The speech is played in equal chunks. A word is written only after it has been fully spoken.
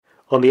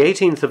On the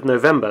 18th of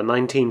November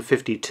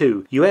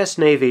 1952, U.S.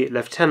 Navy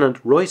Lieutenant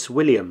Royce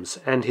Williams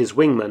and his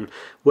wingman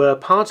were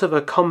part of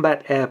a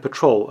combat air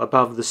patrol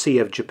above the Sea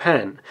of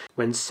Japan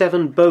when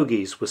 7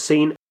 bogies were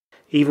seen,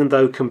 even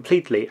though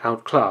completely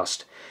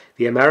outclassed.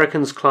 The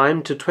Americans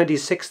climbed to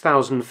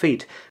 26,000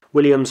 feet.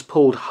 Williams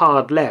pulled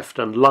hard left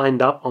and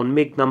lined up on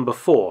MiG No.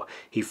 4.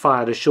 He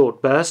fired a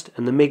short burst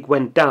and the MiG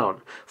went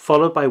down,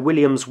 followed by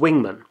Williams'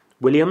 wingman.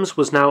 Williams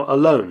was now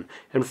alone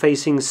and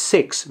facing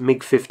 6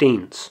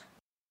 MiG-15s.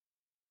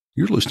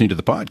 You're listening to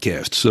the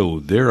podcast, So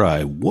There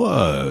I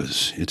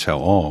Was. It's how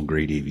all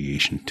great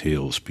aviation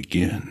tales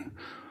begin.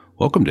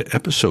 Welcome to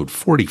episode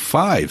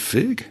 45,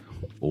 Fig.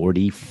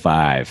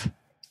 45.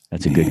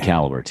 That's a good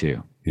caliber,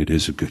 too. It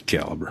is a good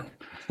caliber.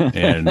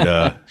 And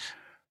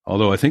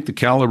although I think the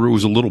caliber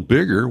was a little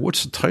bigger,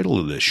 what's the title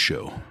of this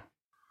show?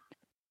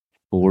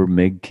 4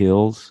 MiG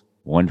Kills,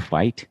 1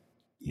 fight?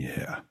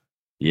 Yeah.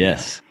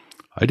 Yes.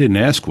 I didn't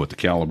ask what the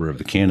caliber of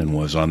the cannon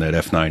was on that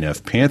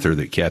F9F Panther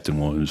that Captain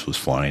Williams was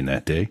flying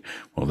that day.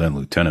 Well, then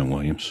Lieutenant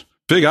Williams.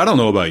 Fig, I don't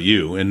know about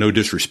you, and no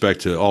disrespect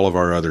to all of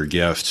our other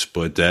guests,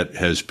 but that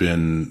has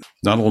been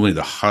not only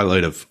the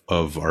highlight of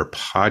our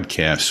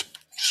podcast,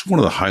 just one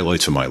of the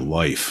highlights of my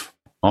life.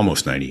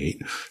 Almost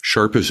 98.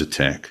 Sharp as a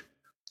tack.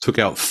 Took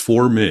out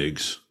 4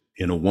 MiGs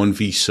in a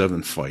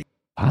 1v7 fight.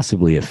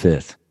 Possibly a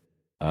 5th.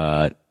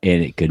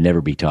 And it could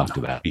never be talked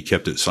about. He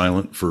kept it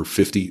silent for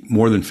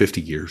more than 50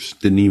 years.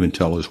 Didn't even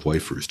tell his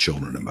wife or his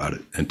children about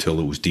it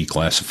until it was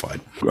declassified.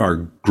 Our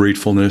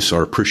gratefulness,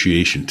 our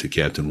appreciation to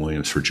Captain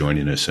Williams for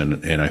joining us,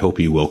 and I hope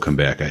he will come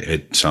back.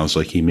 It sounds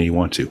like he may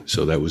want to,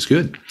 so that was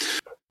good.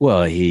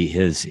 Well,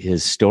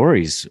 his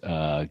stories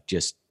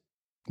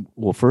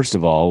first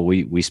of all,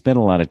 we spent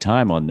a lot of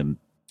time on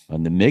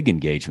the MiG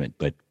engagement,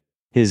 but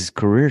his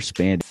career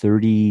spanned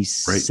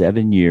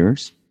 37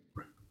 years.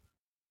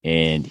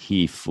 And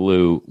he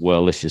flew,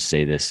 well, let's just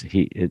say this.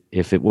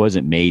 If it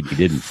wasn't made, he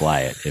didn't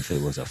fly it if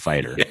it was a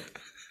fighter. Yeah.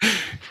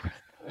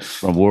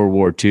 From World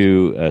War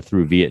II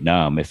through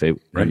Vietnam,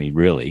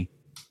 really.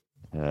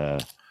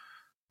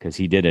 Because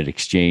he did an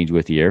exchange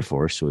with the Air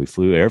Force, so he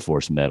flew Air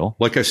Force medal.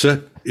 Like I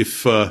said,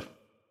 if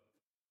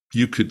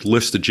you could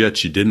list the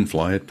jets you didn't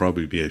fly, it'd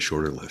probably be a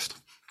shorter list.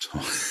 So.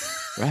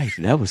 Right.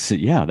 That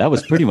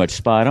was pretty much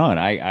spot on.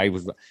 I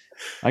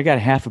got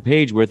half a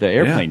page worth of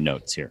airplane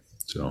notes here.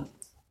 So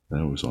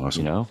that was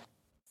awesome. You know,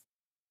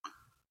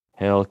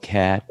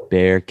 Hellcat,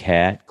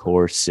 Bearcat,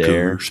 Corsair,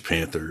 Cougars,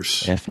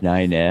 Panthers,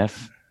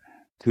 F9F,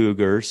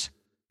 Cougars,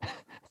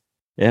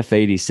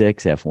 F86,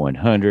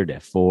 F100,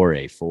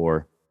 F4,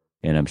 A4,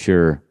 and I'm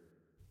sure.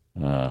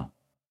 Did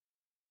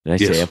I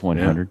say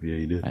F100? Yeah,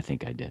 you did. I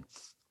think I did.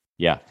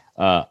 Yeah,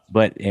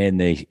 but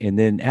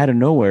then out of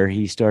nowhere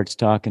he starts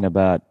talking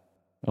about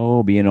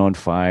being on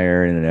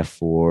fire in an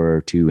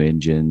F4, 2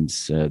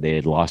 engines. They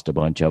had lost a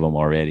bunch of them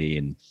already,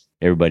 and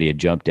everybody had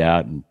jumped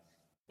out, and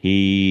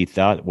he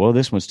thought, well,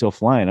 this one's still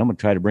flying. I'm going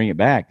to try to bring it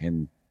back.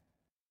 And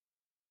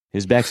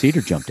his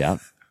backseater jumped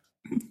out.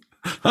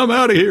 I'm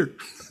out of here.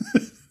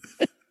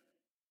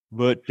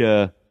 But,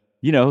 they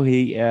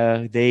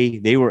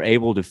were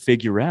able to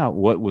figure out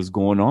what was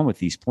going on with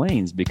these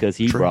planes because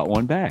he brought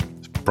one back.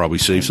 Probably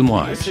saved some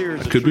lives. I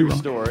could be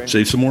wrong.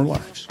 Save some more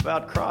lives.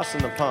 About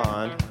crossing the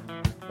pond.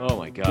 Oh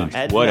my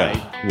gosh! What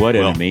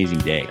an amazing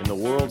day! In the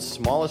world's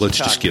smallest. Let's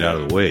just get out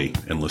of the way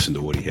and listen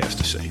to what he has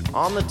to say.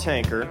 On the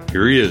tanker.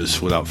 Here he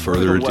is, without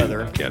further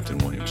ado, Captain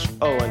Williams.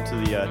 Oh, and to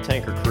the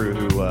tanker crew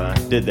who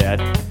did that.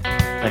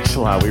 Thanks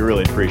a lot. We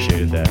really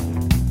appreciated that.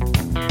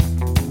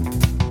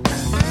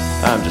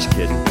 I'm just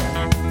kidding.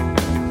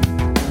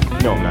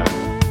 No, I'm not.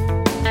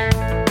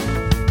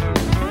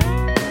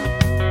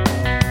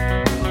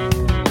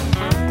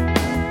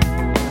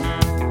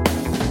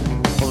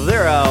 Well,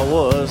 there I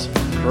was.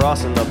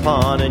 Crossing the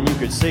pond, and you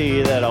could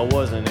see that I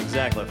wasn't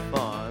exactly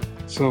fun.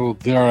 So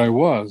there I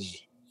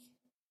was.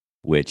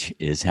 Which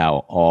is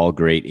how all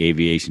great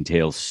aviation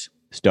tales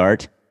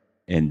start.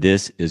 And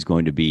this is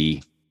going to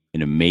be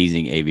an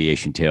amazing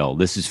aviation tale.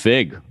 This is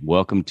Fig.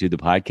 Welcome to the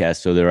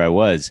podcast. So there I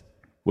was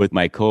with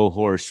my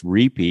co-host,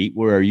 Repeat.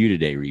 Where are you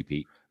today,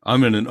 Repeat?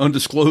 I'm in an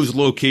undisclosed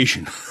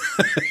location.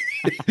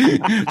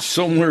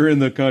 Somewhere in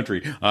the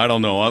country. I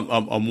don't know.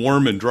 I'm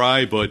warm and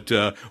dry, but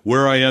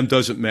where I am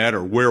doesn't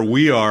matter. Where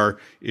we are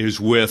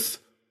is with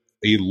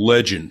a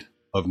legend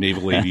of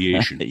naval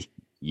aviation.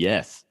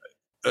 Yes.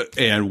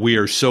 And we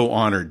are so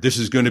honored. This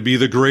is going to be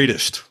the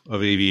greatest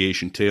of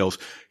aviation tales.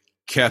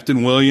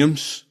 Captain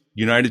Williams,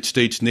 United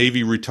States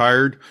Navy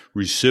retired,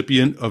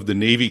 recipient of the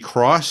Navy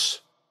Cross.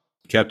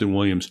 Captain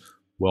Williams,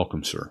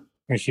 welcome, sir.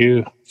 Thank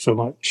you so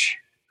much.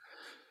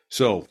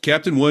 So,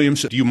 Captain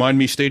Williams, do you mind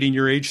me stating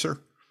your age, sir?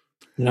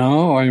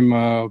 No, I'm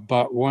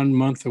about 1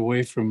 month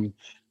away from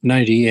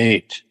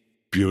 98.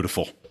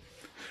 Beautiful.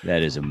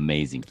 That is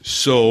amazing.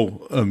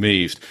 So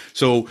amazed.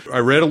 So I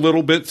read a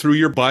little bit through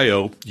your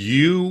bio.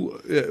 You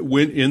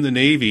went in the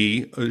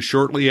Navy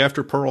shortly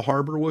after Pearl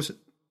Harbor, was it?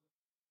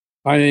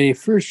 I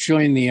first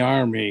joined the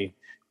Army.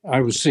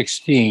 I was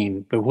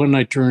 16, but when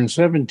I turned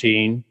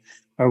 17,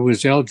 I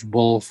was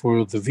eligible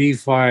for the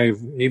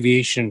V5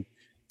 aviation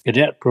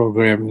cadet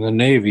program in the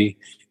Navy,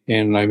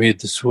 and I made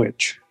the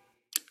switch.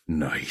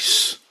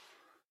 Nice.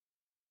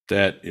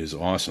 That is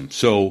awesome.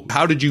 So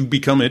how did you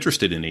become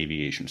interested in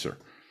aviation, sir?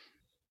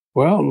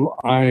 Well,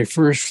 I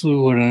first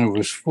flew when I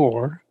was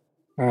 4,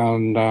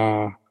 and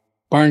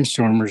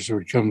barnstormers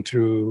would come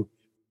through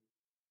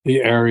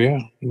the area.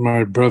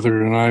 My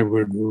brother and I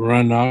would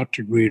run out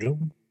to greet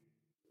them.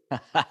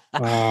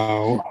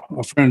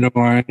 A friend of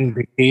mine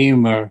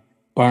became a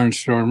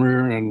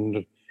barnstormer,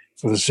 and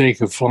for the sake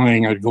of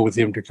flying, I'd go with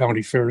him to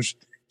county fairs,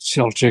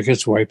 sell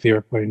tickets, wipe the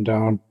airplane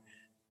down,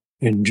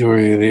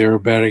 enjoy the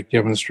aerobatic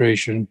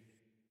demonstration,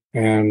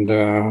 and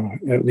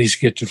at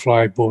least get to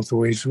fly both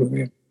ways with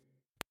him.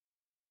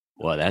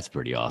 Well, that's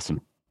pretty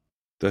awesome.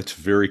 That's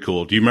very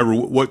cool. Do you remember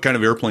what kind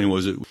of airplane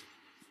was it?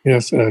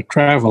 Yes,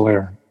 Travel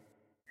Air.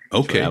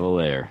 Okay. Travel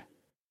Air.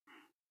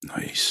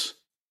 Nice.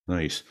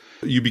 Nice.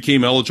 You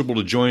became eligible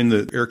to join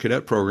the Air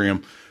Cadet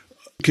program.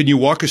 Can you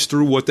walk us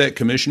through what that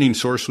commissioning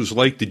source was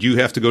like? Did you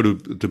have to go to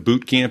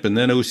boot camp and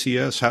then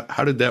OCS?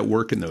 How did that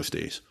work in those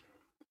days?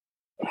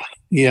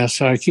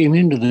 Yes, I came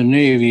into the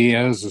Navy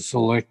as a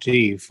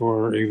selectee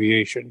for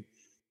aviation,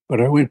 but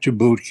I went to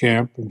boot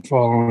camp, and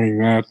following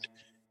that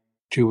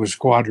to a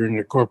squadron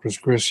at Corpus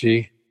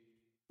Christi,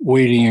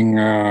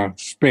 waiting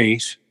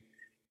space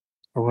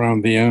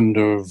around the end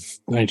of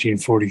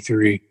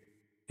 1943.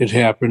 It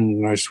happened,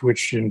 and I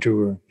switched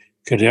into a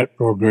cadet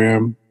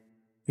program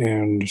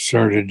and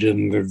started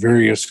in the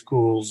various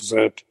schools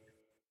that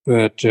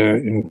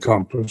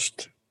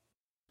encompassed.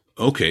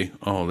 Okay.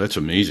 Oh, that's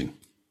amazing.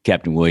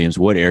 Captain Williams,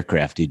 what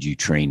aircraft did you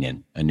train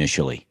in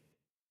initially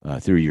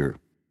through your...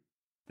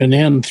 An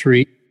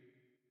N3.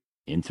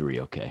 N3,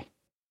 okay.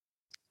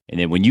 And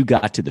then when you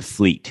got to the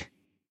fleet,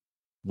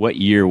 what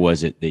year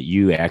was it that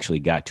you actually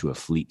got to a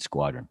fleet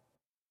squadron?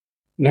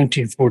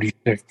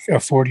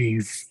 1946,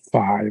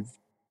 45,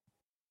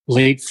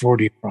 late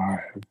 45.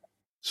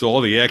 So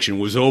all the action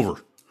was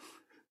over.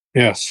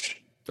 Yes.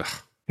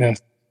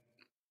 Yes.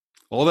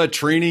 All that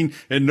training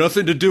and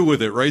nothing to do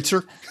with it, right,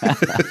 sir?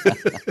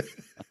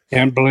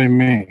 Can't blame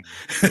me.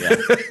 Yeah,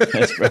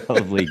 that's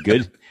probably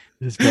good.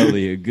 That's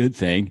probably a good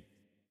thing.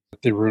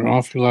 There were an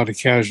awful lot of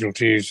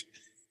casualties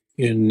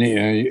in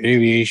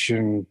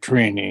aviation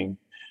training,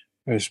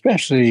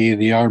 especially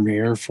the Army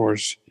Air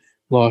Force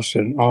lost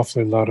an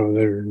awful lot of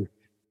their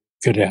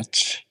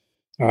cadets.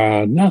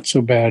 Not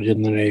so bad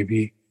in the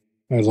Navy.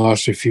 I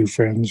lost a few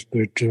friends,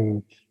 but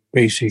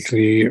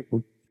basically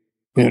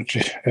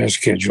it as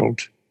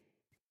scheduled.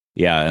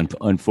 Yeah, and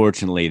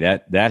unfortunately,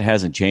 that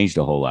hasn't changed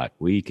a whole lot.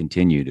 We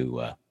continue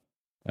to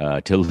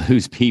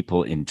lose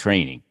people in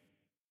training.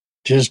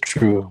 Just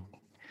true.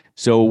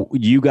 So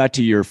you got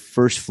to your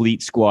first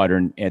fleet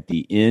squadron at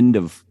the end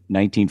of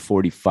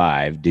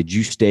 1945. Did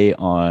you stay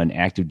on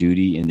active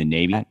duty in the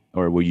Navy,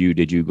 or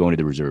did you go into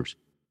the reserves?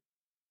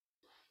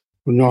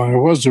 No, I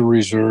was a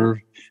reserve,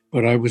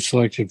 but I was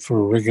selected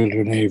for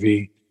regular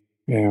Navy,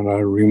 and I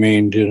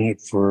remained in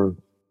it for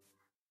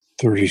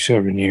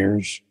 37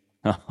 years.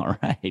 All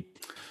right.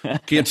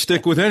 Can't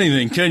stick with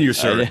anything, can you,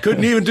 sir?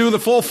 Couldn't even do the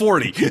full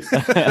 40.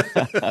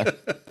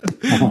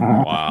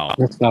 Wow.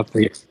 That's not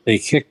they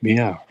kicked me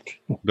out.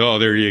 Oh,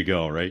 there you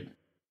go, right?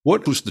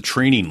 What was the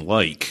training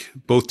like,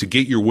 both to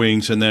get your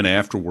wings and then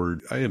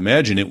afterward? I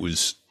imagine it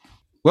was,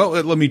 well,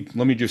 let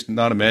me just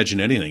not imagine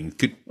anything.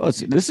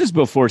 This is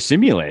before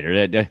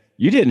simulator.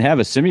 You didn't have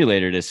a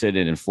simulator to sit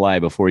in and fly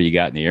before you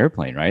got in the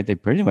airplane, right? They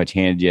pretty much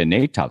handed you an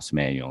ATOPS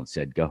manual and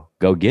said,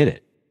 go get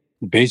it.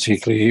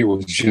 Basically, it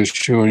was just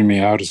showing me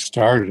how to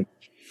start it.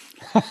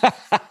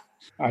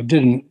 I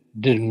didn't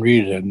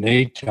read an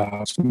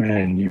ATOPS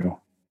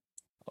manual.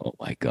 Oh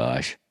my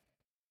gosh!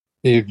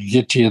 They'd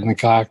get you in the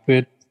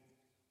cockpit,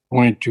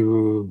 point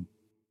to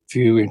a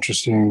few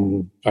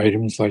interesting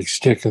items like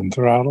stick and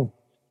throttle,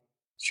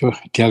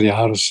 tell you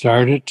how to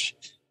start it.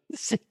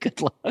 Good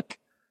luck.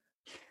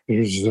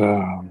 There's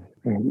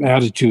an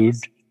attitude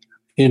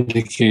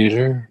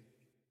indicator,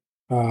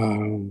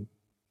 a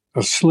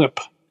slip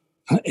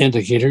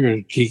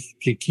indicator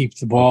to keep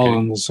the ball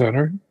in the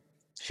center.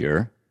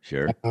 Sure.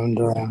 And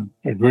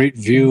a great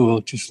view.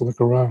 We'll just look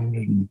around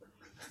and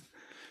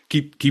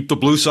keep the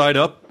blue side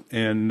up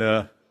and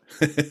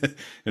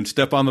and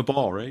step on the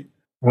ball, right?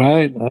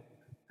 Right.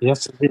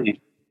 Yes, indeed.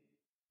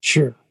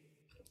 Sure.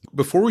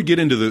 Before we get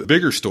into the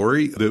bigger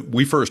story that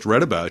we first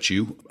read about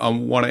you, I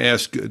want to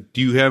ask,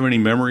 do you have any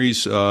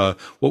memories? What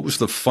was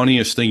the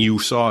funniest thing you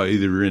saw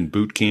either in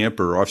boot camp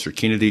or officer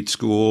candidate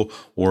school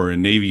or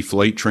in Navy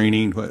flight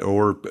training,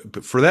 or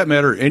for that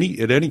matter,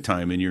 at any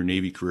time in your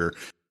Navy career?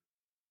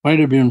 Might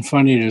have been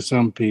funny to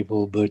some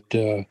people, but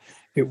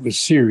it was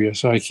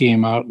serious. I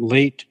came out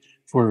late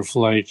for a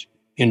flight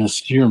in a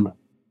Stearman,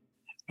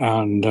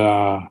 and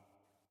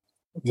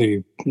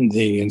the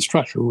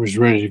instructor was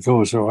ready to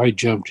go, so I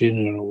jumped in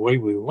and away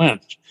we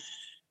went.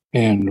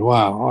 And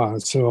wow,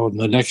 so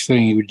the next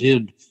thing he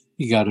did,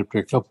 he got up to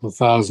a couple of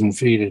 1,000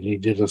 feet and he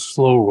did a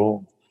slow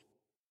roll.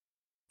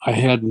 I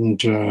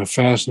hadn't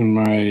fastened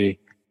my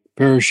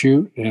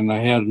parachute and I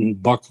hadn't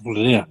buckled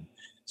it in,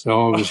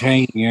 so I was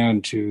hanging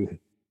on to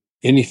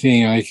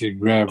anything I could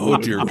grab. Oh,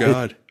 dear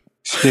God.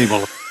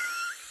 Stable.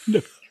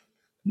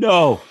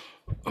 No.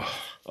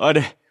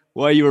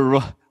 While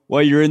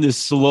you're in this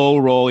slow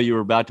roll, you were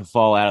about to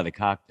fall out of the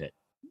cockpit.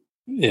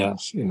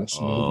 Yes.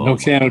 Oh, No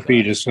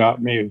canopy God. to stop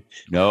me.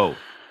 No.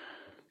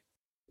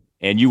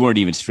 And you weren't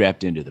even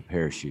strapped into the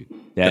parachute.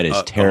 That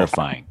is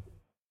terrifying.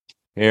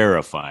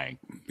 Terrifying.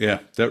 Yeah,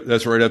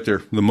 that's right up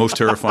there. The most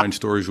terrifying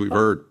stories we've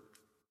heard.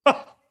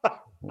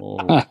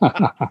 Oh.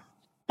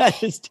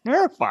 That is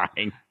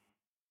terrifying.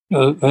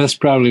 That's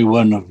probably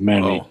one of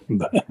many. Oh,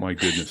 my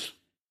goodness.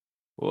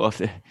 Well,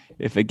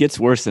 if it gets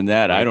worse than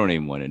that, I don't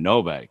even want to know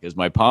about it because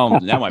my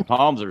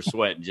palms are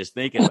sweating just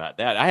thinking about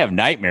that. I have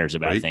nightmares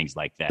about things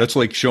like that. That's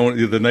like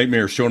the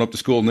nightmare of showing up to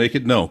school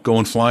naked. No,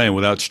 going flying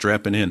without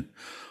strapping in.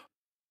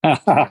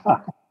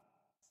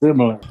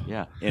 Similar.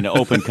 Yeah, in an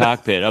open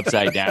cockpit,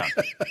 upside down.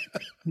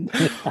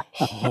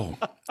 Oh,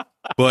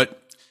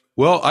 but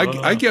well,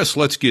 I guess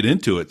let's get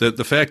into it.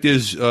 The fact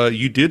is,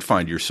 you did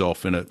find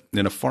yourself in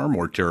a far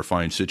more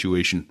terrifying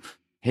situation.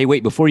 Hey,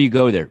 wait, before you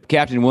go there,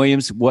 Captain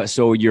Williams,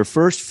 so your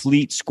first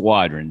fleet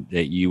squadron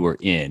that you were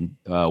in,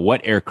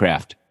 what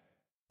aircraft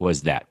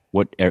was that?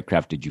 What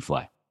aircraft did you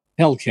fly?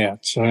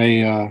 Hellcats.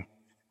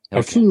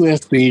 I flew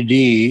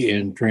SBD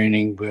in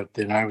training, but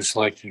then I was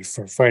selected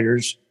for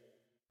fighters.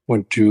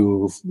 Went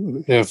to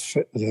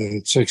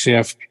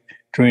 6F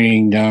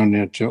training down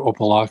at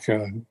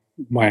Opelika,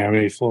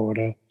 Miami,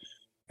 Florida,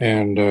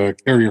 and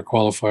carrier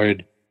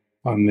qualified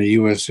on the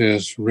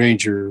USS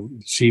Ranger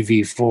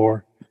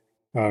CV-4.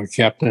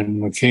 Captain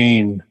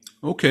McCain,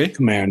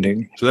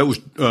 commanding. So that was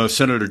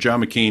Senator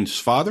John McCain's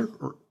father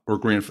or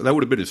grandfather? That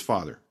would have been his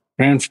father.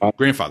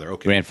 Grandfather.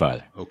 Okay.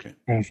 Grandfather. Okay.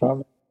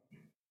 Grandfather.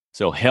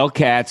 So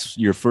Hellcats,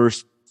 your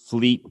first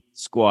fleet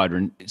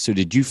squadron. So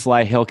did you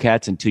fly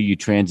Hellcats until you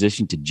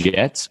transitioned to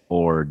jets,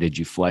 or did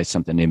you fly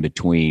something in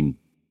between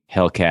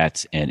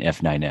Hellcats and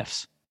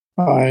F9Fs?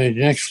 I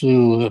next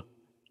flew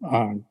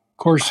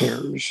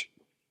Corsairs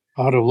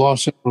out of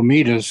Los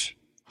Alamitos.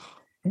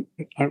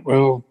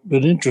 Well,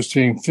 an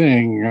interesting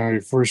thing, I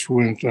first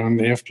went on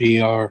the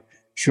FDR.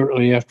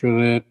 Shortly after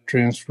that,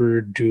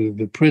 transferred to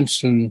the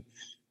Princeton.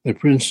 The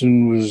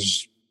Princeton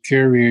was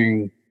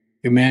carrying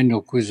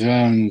Emmanuel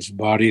Quezon's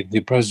body, the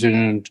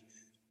president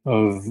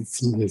of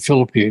the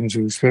Philippines,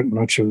 who spent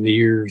much of the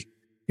years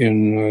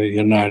in the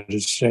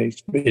United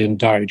States and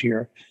died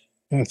here,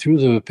 through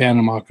the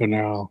Panama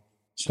Canal,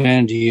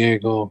 San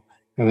Diego.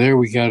 And there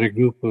we got a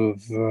group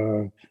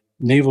of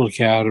Naval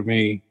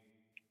Academy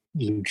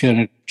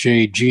Lieutenant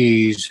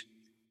JGs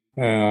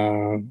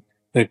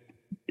that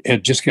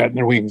had just gotten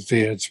their wings. They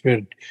had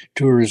spent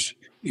tours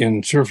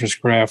in surface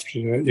craft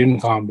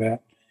in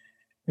combat.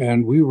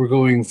 And we were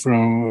going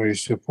from a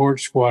support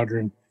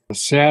squadron,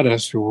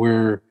 SATUS,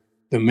 where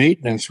the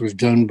maintenance was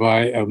done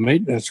by a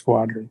maintenance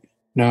squadron.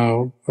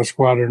 Now, a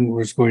squadron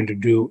was going to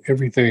do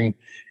everything,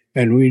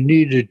 and we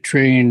needed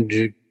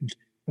trained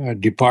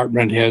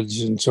department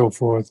heads and so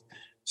forth.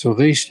 So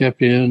they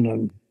stepped in,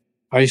 and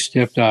I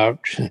stepped out.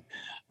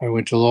 I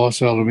went to Los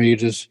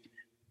Alamitos.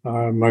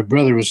 My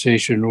brother was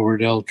stationed over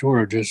at El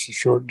Toro, just a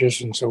short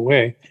distance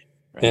away.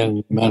 Right.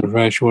 And matter of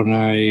fact, when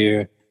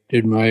I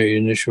did my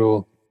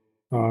initial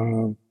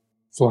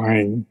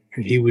flying,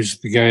 he was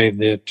the guy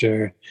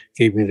that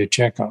gave me the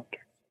checkout.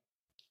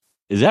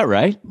 Is that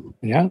right?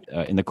 Yeah.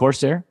 In the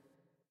Corsair?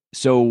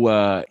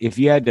 So if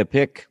you had to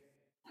pick...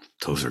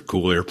 Those are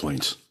cool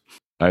airplanes.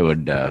 I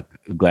would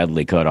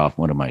gladly cut off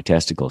one of my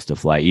testicles to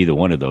fly either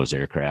one of those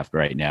aircraft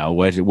right now.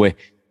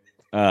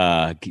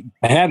 I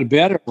had a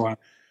better one.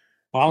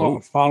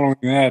 Following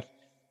that,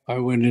 I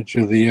went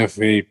into the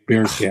F8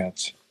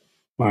 Bearcats,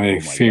 my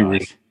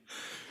favorite.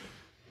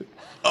 Gosh.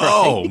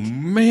 Oh,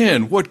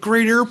 man, what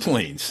great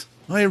airplanes.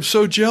 I am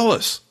so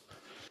jealous.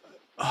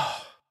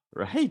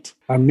 Right.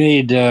 I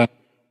made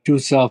 2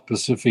 South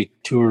Pacific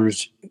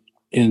tours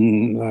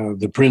in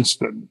the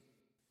Princeton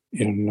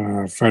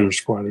in fighter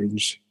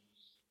squadrons.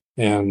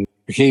 And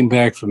I came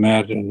back from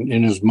that, and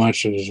in as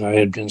much as I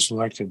had been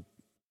selected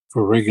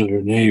for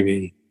regular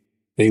Navy,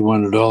 they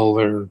wanted all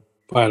their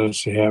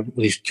pilots to have at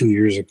least 2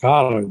 years of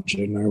college,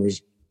 and I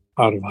was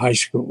out of high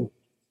school.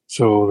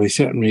 So they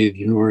sent me to the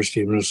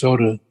University of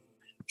Minnesota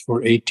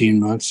for 18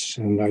 months,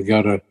 and I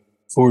got a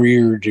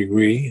 4-year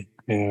degree,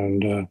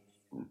 and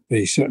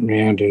they sent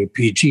me on to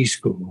PG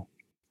school.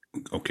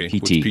 Okay, PT.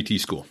 What's PT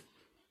school?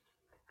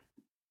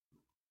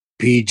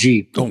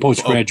 PG,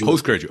 postgraduate.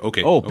 Postgraduate,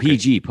 okay. Oh, okay.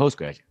 PG,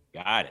 postgraduate.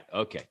 Got it,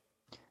 okay.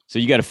 So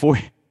you got a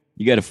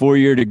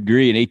 4-year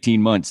degree in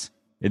 18 months,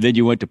 and then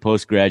you went to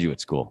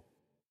postgraduate school.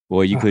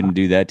 Boy, you couldn't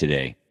do that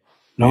today.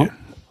 No. Yeah.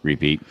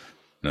 Repeat.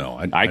 No,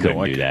 I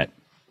couldn't do that.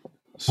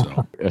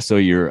 So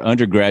your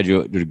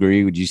undergraduate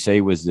degree, would you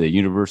say, was the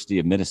University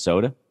of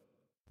Minnesota?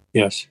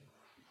 Yes.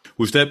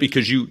 Was that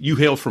because you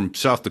hail from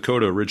South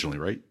Dakota originally,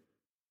 right?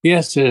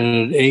 Yes, at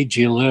age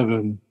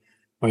 11,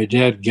 my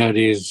dad got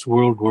his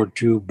World War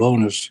II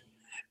bonus,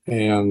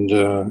 and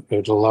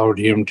it allowed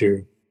him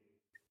to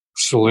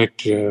select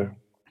to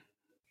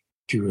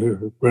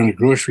run a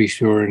grocery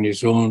store on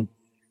his own.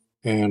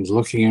 And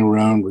looking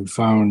around, we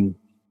found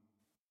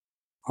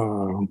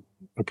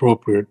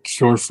appropriate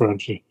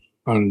storefront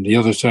on the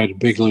other side of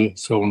Big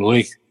Stone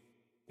Lake,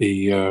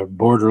 the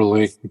border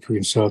lake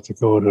between South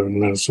Dakota and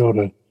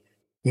Minnesota.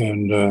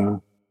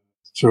 And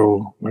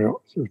so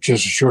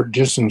just a short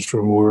distance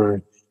from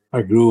where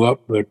I grew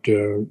up, but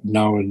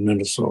now in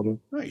Minnesota.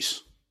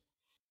 Nice.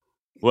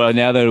 Well,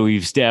 now that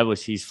we've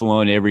established he's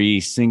flown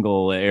every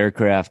single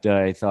aircraft,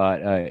 I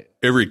thought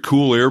every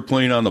cool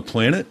airplane on the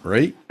planet,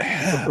 right?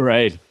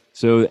 Right.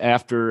 So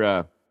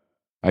after,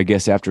 I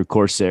guess after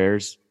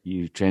Corsairs,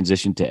 you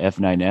transitioned to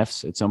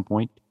F9Fs at some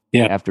point.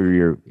 Yeah.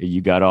 After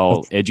you got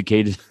all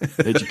educated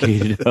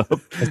up.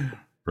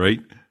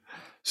 Right.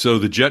 So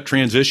the jet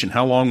transition,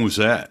 how long was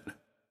that?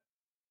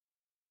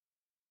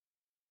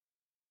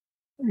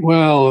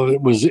 Well,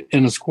 it was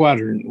in a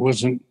squadron. It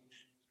wasn't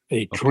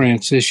a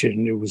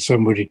transition. It was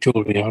somebody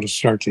told me how to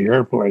start the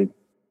airplane.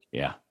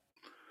 Yeah.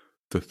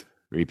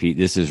 Repeat.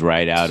 This is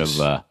right out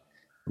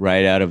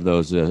of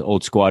those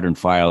old squadron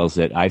files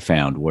that I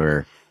found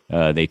where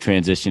they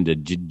transitioned to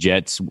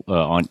jets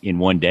in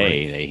one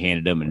day. Right. They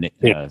handed them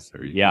Yes.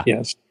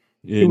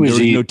 There was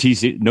no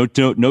two-seat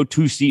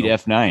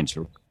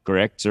F9s,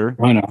 correct, sir?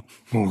 Why not?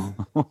 Oh.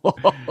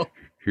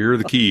 Here are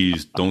the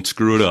keys. Don't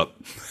screw it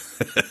up.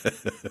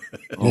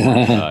 Oh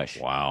my gosh!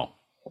 Wow.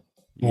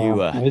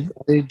 I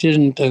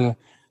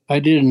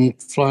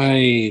didn't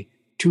fly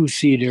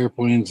two-seat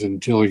airplanes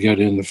until I got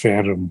in the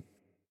Phantom.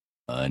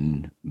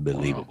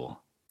 Unbelievable.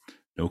 Wow.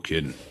 No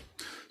kidding.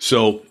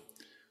 So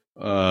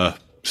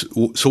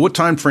what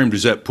time frame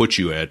does that put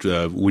you at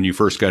when you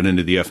first got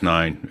into the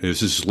F9? Is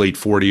this late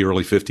 40s,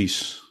 early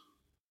 50s?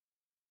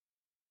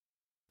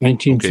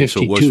 1952. Okay,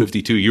 so it was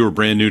 52. You were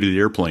brand new to the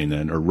airplane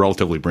then, or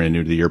relatively brand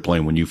new to the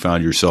airplane when you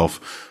found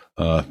yourself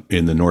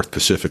in the North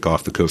Pacific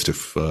off the coast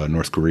of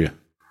North Korea.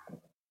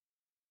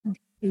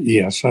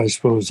 Yes, I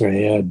suppose I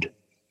had,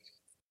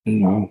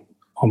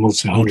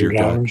 almost 100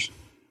 hours.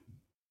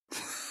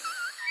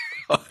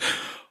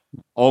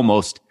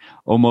 almost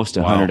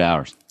 100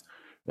 hours.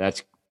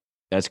 That's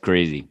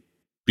crazy.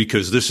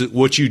 Because this is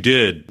what you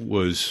did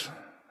was,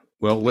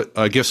 well,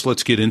 I guess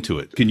let's get into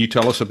it. Can you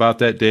tell us about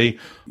that day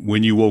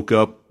when you woke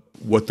up,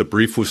 what the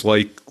brief was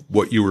like,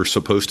 what you were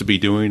supposed to be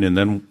doing, and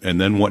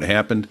then what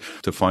happened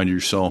to find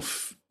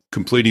yourself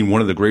completing one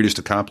of the greatest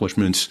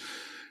accomplishments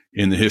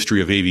in the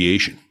history of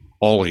aviation,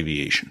 all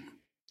aviation?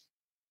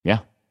 Yeah.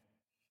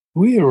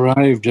 We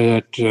arrived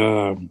at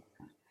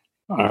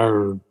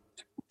our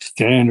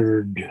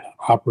standard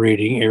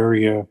operating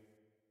area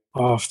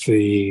off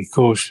the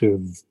coast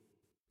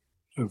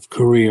of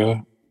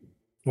Korea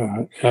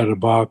at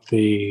about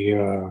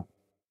the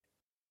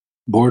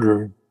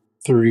border,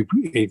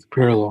 38th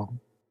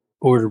parallel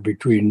border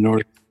between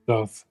North and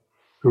South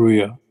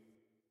Korea.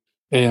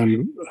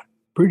 And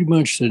pretty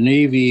much the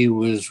Navy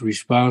was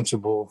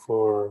responsible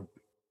for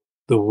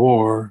the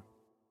war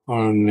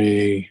on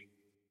the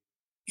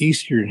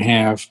eastern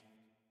half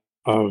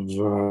of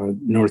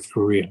North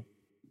Korea.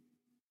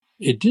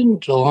 It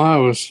didn't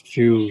allow us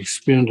to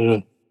spend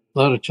a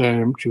lot of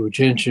time to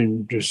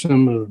attention to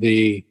some of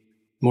the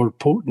more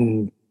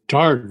potent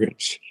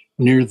targets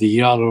near the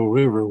Yalu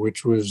River,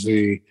 which was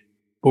the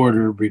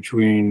border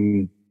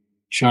between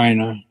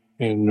China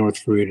and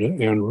North Korea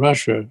and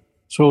Russia,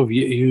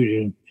 Soviet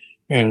Union,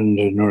 and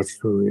North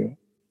Korea.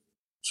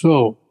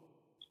 So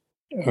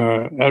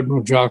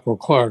Admiral Jocko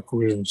Clark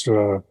was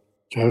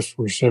Task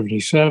Force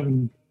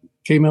 77,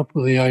 came up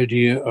with the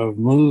idea of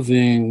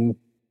moving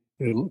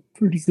a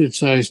pretty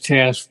good-sized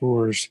task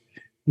force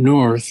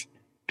north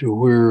to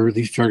where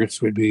these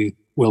targets would be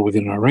well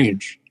within our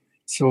range.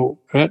 So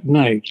at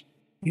night,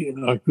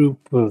 a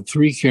group of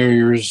 3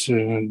 carriers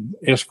and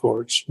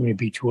escorts,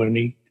 maybe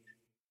 20,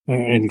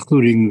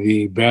 including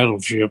the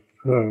battleship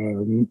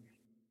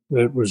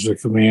that was the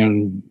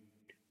command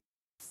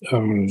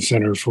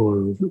center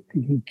for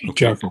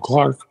Jocko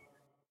Clark,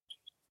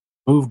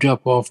 moved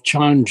up off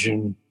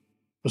Chongjin,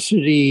 a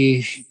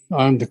city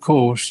on the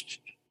coast,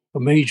 a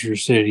major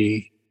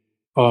city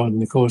on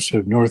the coast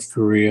of North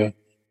Korea,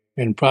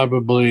 and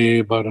probably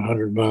about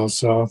 100 miles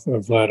south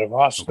of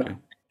Vladivostok. Okay.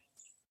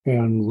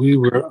 And we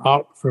were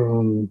out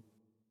from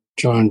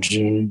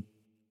Chongjin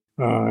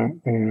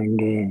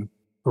and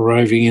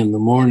arriving in the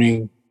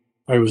morning.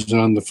 I was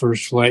on the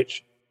first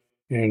flight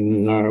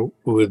and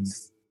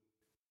with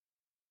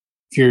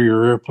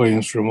carrier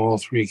airplanes from all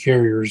 3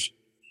 carriers.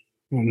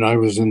 And I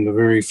was in the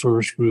very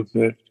first group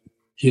that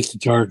hit the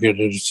target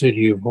at a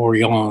city of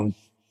Oryong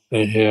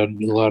that had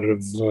a lot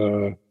of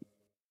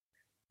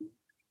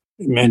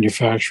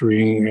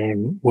manufacturing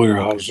and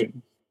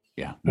warehousing.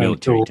 Yeah,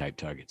 military type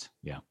targets.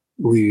 Yeah.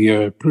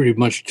 We pretty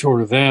much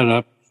tore that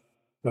up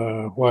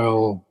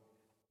while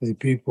the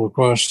people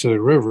across the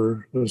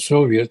river, the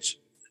Soviets,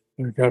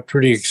 got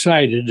pretty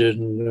excited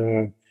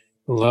and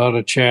a lot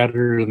of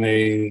chatter, and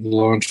they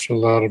launched a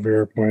lot of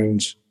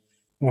airplanes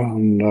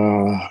and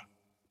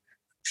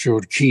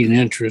showed keen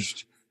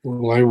interest.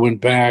 Well, I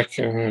went back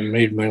and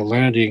made my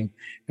landing,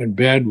 and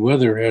bad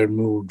weather had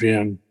moved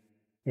in,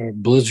 a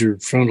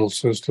blizzard frontal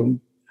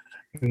system.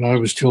 And I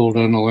was told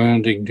on the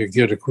landing to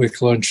get a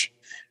quick lunch,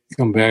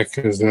 come back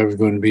because I was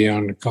going to be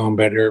on the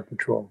combat air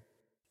patrol,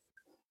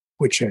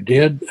 which I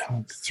did.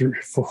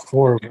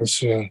 Four of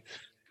us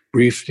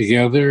briefed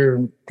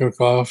together,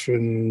 took off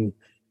in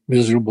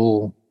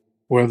miserable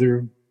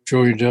weather,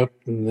 joined up,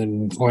 and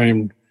then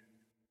climbed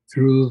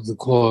through the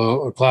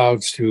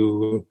clouds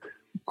to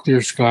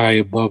clear sky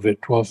above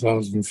at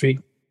 12,000 feet.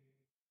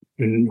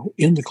 And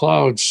in the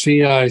clouds,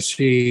 CIC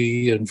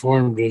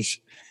informed us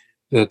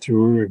that there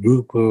were a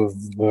group of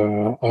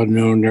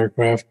unknown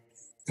aircraft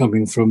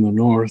coming from the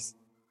north,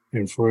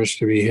 and for us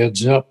to be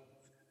heads up.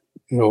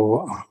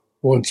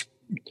 Once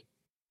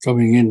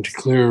coming into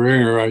clear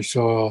air, I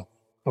saw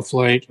a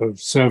flight of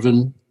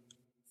 7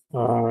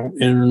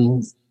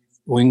 in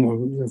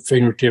wing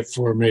fingertip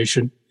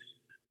formation,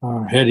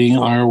 heading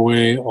our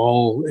way,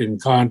 all in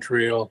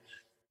contrail,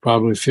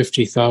 probably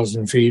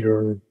 50,000 feet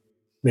or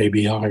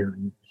maybe higher.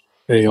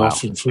 They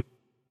often flew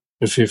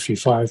to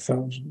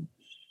 55,000.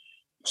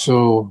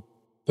 So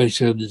they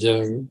said,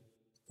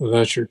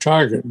 that's your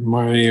target.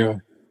 My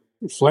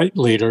flight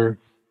leader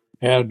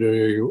had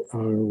a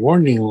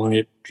warning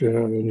light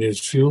in his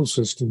fuel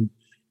system.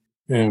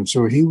 And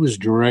so he was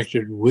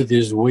directed with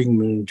his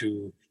wingman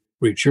to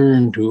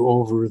return to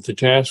over the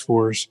task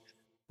force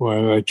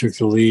while I took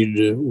the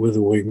lead with a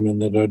wingman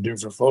that I'd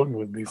never flown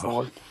with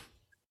before.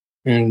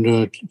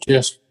 And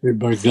tested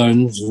by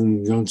guns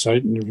and gun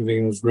sight and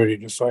everything, was ready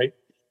to fight,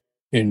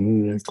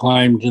 and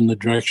climbed in the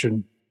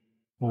direction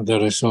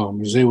that I saw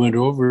them. As they went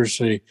over,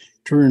 they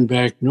turned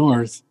back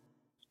north,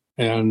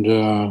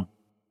 and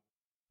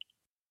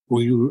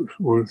we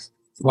were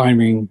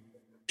climbing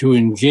to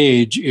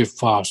engage if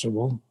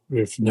possible,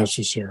 if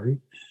necessary.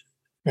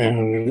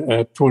 And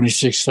at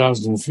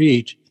 26,000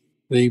 feet,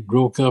 they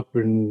broke up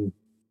in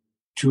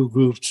 2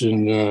 groups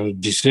and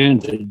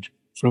descended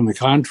from the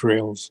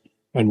contrails,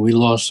 and we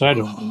lost sight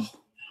of them.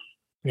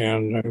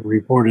 And I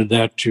reported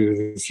that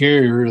to the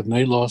carrier, and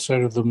they lost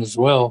sight of them as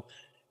well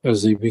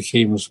as they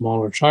became a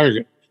smaller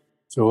target.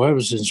 So I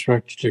was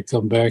instructed to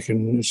come back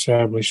and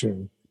establish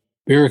a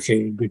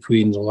barricade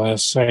between the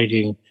last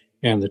sighting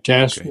and the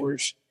task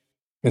force.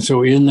 And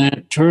so in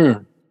that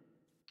turn,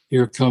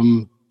 here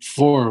come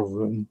 4 of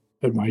them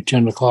at my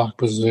 10 o'clock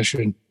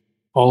position,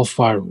 all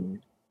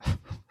firing.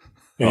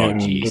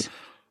 And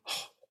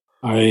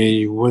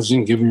I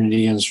wasn't given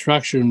any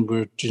instruction,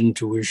 but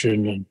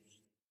intuition and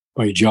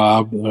my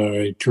job.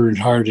 I turned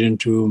hard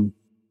into him,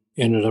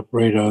 ended up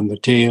right on the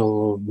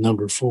tail of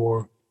number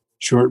 4,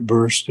 short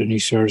burst, and he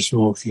started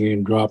smoking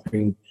and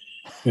dropping.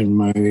 And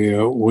my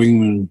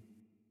wingman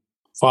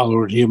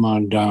followed him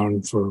on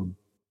down for,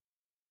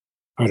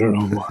 I don't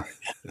know why,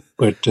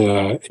 but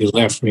he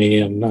left me,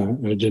 and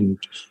I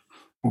didn't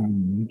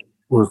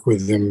work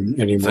with him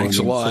anymore. Thanks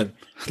a lot.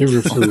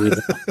 Never flew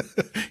with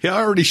him. Yeah,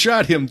 I already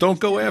shot him. Don't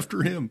go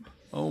after him.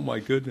 Oh my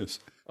goodness.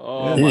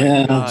 Oh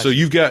my gosh.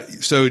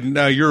 So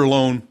now you're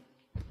alone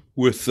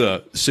with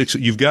 6.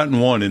 You've gotten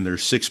 1, and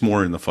there's 6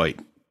 more in the fight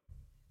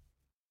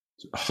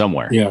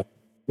somewhere. Yeah,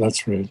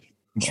 that's right.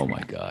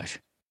 My gosh.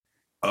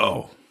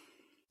 Oh.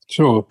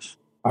 So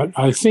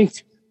I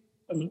think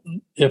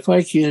if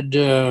I could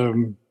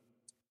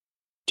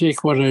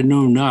take what I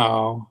know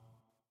now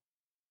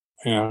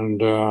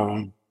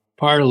and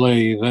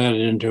parlay that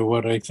into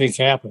what I think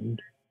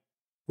happened,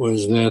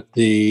 was that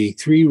the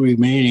 3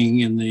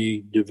 remaining in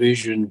the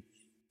division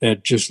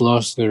that just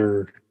lost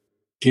their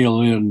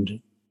tail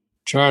end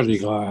Charlie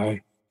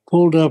guy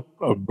pulled up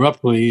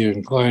abruptly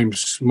and climbed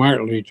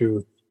smartly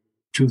to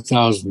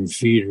 2,000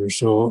 feet or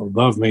so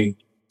above me.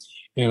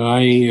 And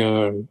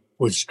I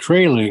was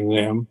trailing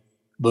them,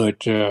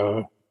 but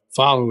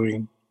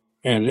following.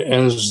 And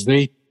as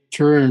they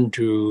turned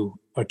to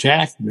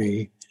attack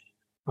me,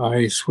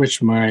 I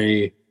switched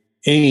my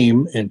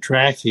aim and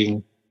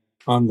tracking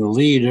on the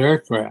lead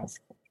aircraft.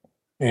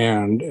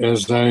 And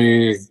as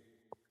I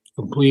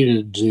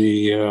completed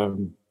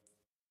the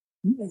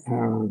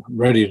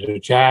ready to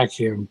attack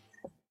him,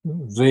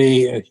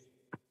 that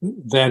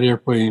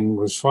airplane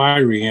was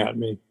firing at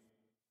me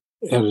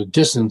at a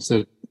distance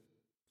that,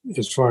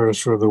 as far as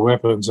for the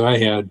weapons I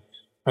had,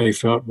 I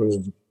felt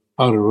was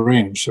out of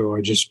range. So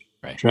I just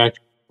tracked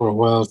for a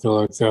while till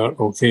I thought,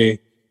 okay,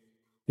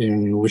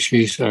 in which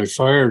case I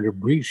fired a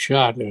brief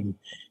shot, and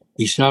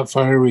he stopped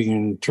firing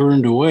and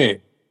turned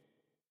away.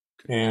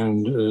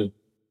 And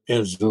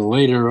as the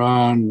later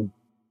on,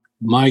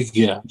 my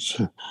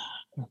guess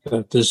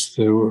that this,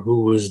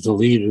 who was the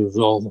lead of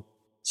all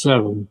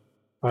 7,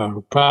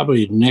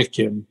 probably nicked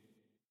him,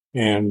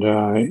 and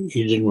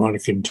he didn't want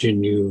to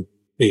continue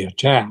the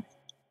attack.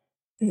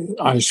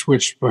 I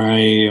switched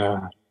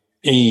my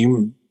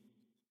aim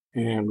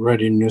and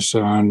readiness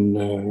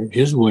on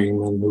his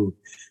wingman, who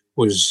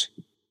was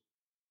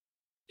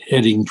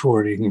heading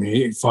toward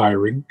me,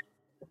 firing.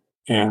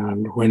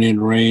 And when in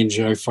range,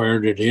 I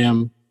fired at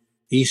him.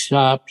 He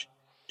stopped,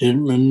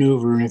 didn't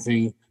maneuver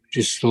anything,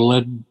 just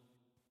slid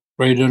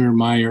right under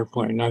my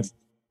airplane.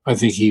 I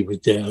think he was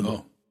dead.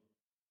 Oh.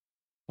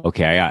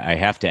 Okay, I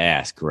have to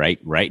ask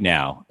right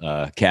now,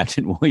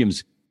 Captain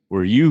Williams,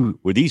 were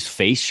these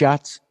face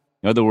shots?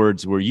 In other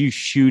words, were you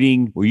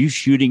shooting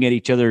at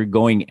each other,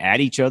 going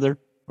at each other,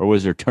 or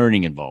was there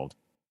turning involved?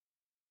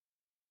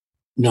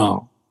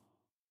 No,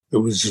 it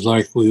was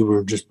like we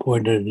were just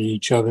pointing at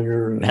each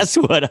other. That's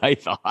what I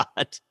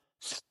thought.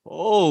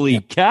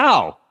 Holy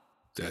cow.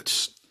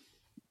 That's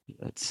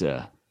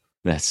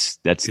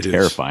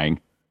terrifying.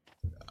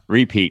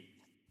 Repeat.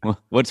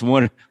 What's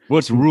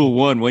rule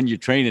one when you're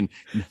training?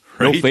 No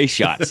Right? face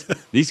shots.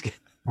 These.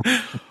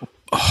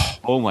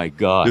 Oh my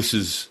God. This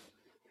is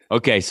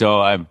okay.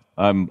 So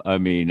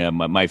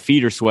my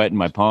feet are sweating.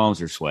 My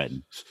palms are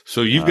sweating.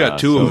 so you've got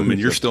two of them, and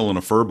you're still in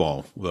a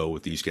furball though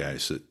with these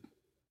guys.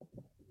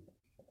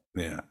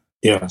 Yeah.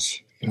 Yes.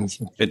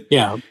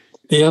 Yeah.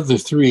 The other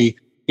three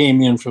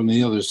came in from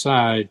the other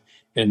side,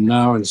 and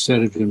now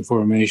instead of in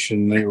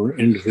formation, they were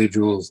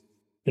individuals.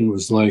 It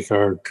was like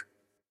our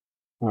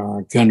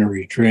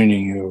gunnery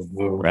training of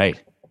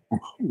Right.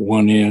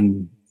 1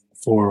 in,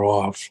 4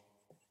 off.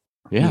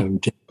 Yeah.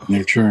 And taking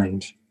their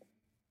turns.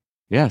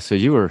 Yeah. So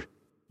you were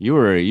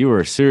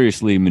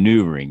seriously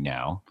maneuvering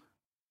now.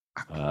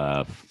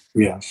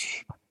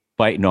 Yes.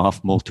 Fighting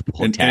off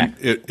multiple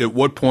attacks. And at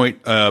what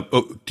point,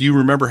 do you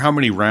remember how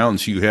many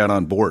rounds you had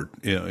on board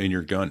in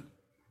your gun?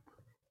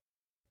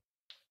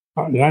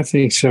 I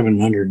think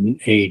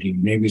 780,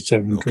 maybe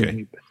 720.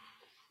 Okay.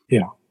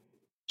 Yeah.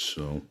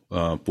 So,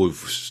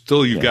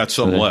 you've got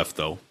some left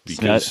though,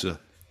 because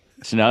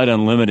it's not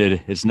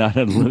unlimited. It's not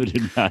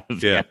unlimited amount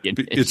of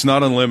ammunition. It's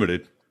not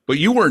unlimited. But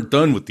you weren't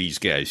done with these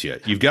guys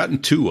yet. You've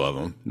gotten 2 of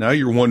them. Now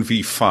you're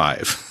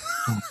 1v5.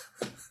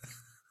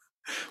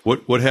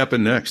 What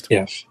happened next?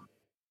 Yes.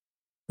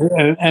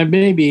 And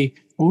maybe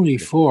only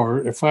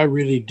 4. If I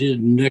really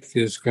did nick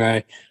this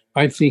guy,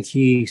 I think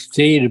he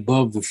stayed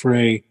above the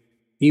fray.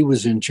 He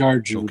was in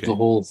charge of the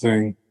whole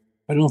thing.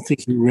 I don't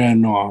think he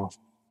ran off.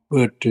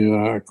 But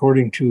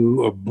according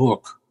to a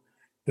book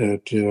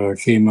that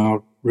came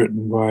out,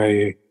 written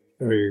by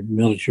a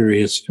military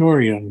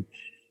historian,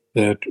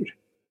 that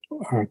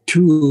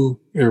 2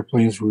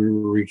 airplanes were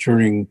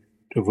returning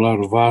to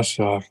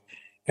Vladivostok,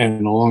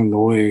 and along the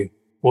way,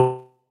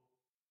 one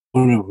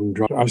of them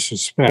dropped. I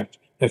suspect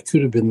that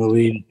could have been the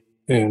lead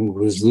and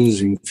was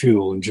losing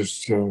fuel and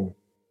just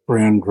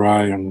ran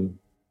dry and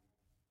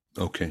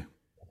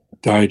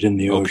died in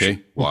the ocean.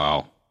 Okay,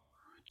 wow.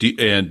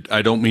 And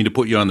I don't mean to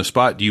put you on the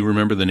spot. Do you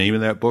remember the name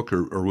of that book,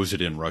 or was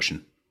it in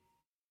Russian?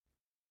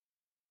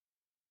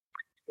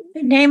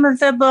 The name of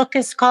the book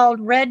is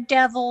called Red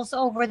Devils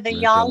Over the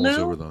Yalu. Devils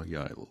Over the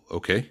Yalu.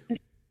 Okay.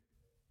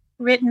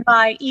 Written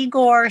by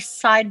Igor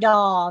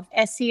Seidov,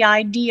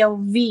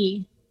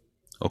 Seidov.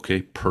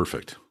 Okay,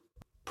 perfect.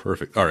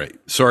 All right.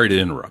 Sorry to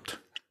interrupt.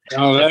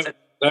 Oh,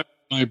 that's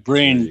my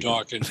brain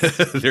talking.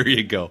 There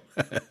you go.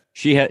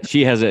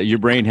 Your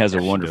brain has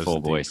a wonderful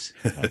voice,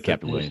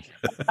 Capt Williams.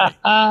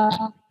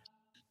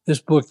 This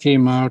book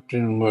came out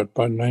in about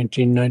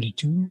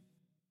 1992?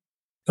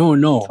 Oh,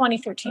 no.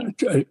 2013.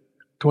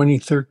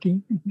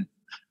 2013.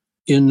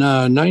 In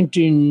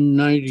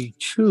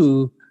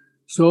 1992,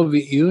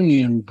 Soviet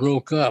Union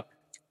broke up,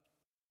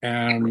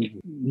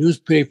 and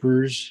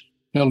newspapers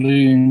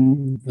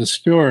telling the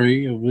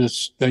story of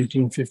this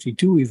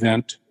 1952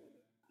 event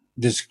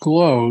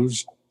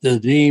disclosed the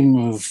name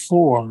of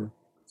 4.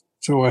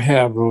 So I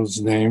have those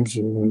names,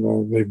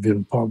 and they've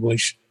been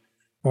published,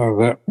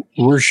 that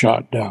were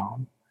shot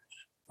down.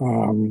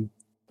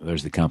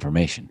 There's the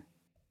confirmation.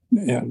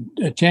 And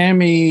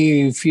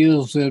Tammy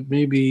feels that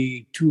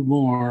maybe 2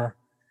 more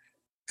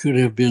could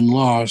have been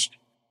lost,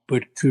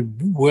 but could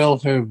well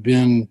have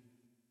been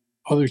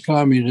other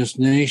communist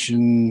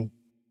nation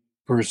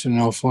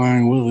personnel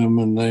flying with them,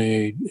 and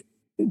they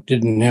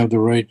didn't have the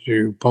right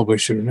to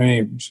publish their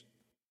names.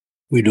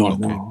 We don't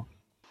know.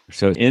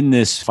 So in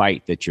this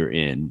fight that you're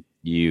in,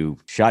 you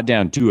shot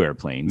down 2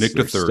 airplanes. Nicked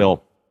a third.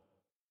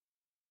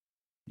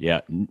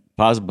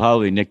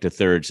 Probably nicked a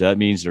third. So that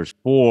means there's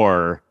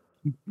 4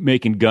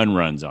 making gun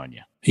runs on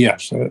you.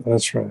 Yes,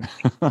 that's right.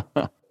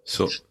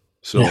 So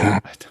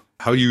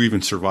how you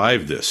even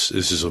survived this?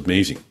 This is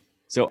amazing.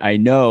 So I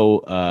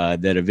know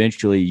that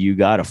eventually you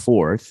got a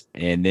 4th,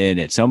 and then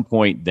at some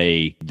point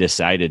they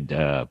decided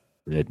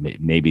that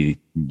maybe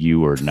you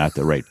were not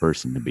the right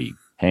person to be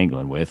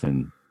hangling with,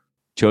 and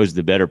chose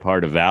the better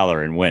part of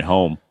valor and went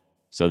home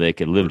so they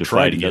could live to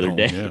fight another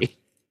day.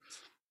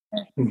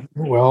 Yeah.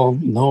 Well,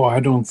 no, I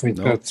don't think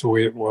that's the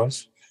way it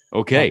was.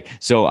 Okay,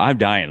 so I'm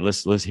dying.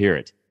 Let's hear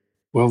it.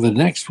 Well, the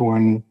next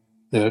one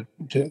that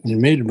they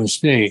made a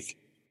mistake.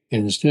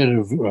 Instead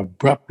of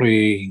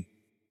abruptly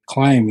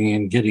climbing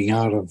and getting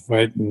out of the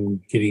fight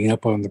and getting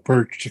up on the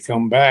perch to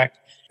come back,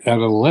 at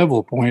a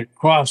level point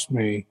crossed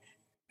me,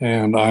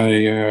 and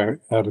I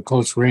had a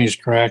close range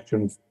tracked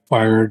and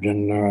fired,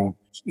 and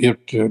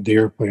the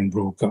airplane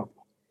broke up.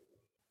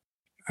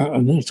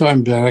 And this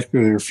time back,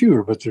 there are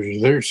fewer, but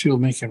they're still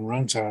making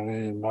runs on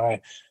it, and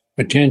my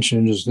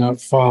attention is not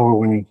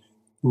following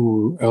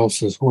who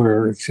else is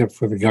where, except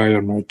for the guy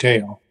on my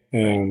tail.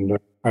 And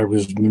I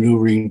was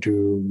maneuvering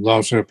to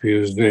louse up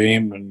his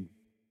aim and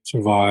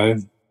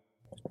survive.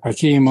 I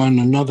came on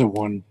another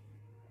one,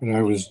 and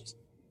I was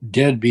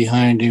dead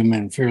behind him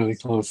in fairly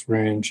close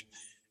range.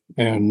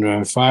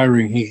 And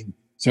firing, he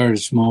started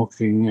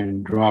smoking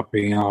and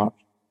dropping out,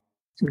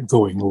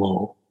 going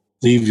low,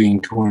 leaving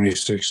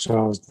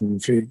 26,000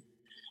 feet.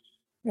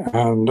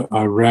 And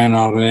I ran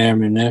out of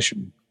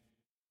ammunition.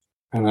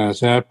 And at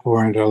that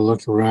point, I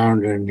looked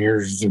around, and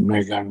here's the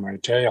MiG on my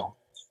tail.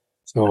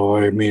 So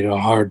I made a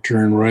hard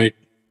turn right,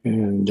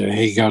 and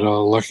he got a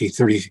lucky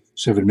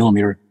 37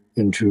 millimeter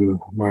into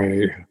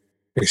my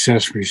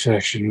accessory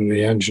section of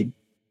the engine,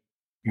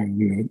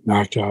 and it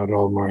knocked out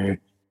all my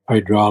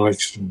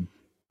hydraulics and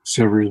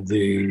severed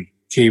the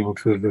cable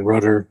to the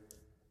rudder.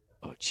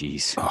 Oh,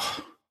 geez.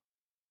 Oh,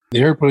 The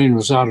airplane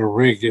was out of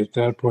rig. At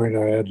that point,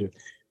 I had to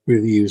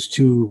really use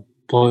two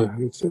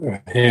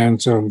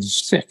hands on the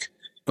stick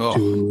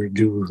to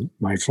do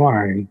my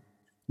flying.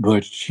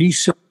 But he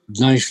sat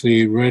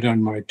nicely right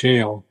on my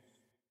tail,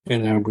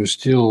 and I was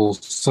still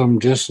some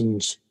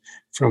distance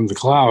from the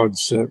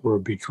clouds that were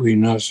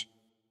between us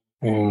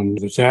and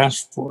the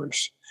task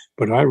force.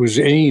 But I was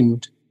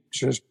aimed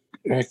just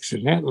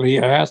accidentally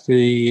at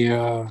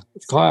the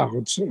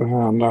clouds,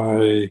 and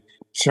I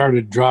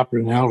started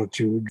dropping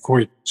altitude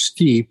quite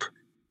steep,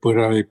 but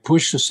I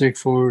pushed the stick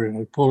forward and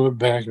I pulled it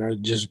back, and I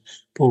just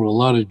pulled a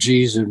lot of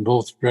G's in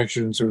both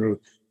directions, or a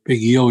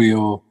big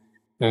yo-yo.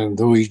 And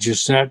though he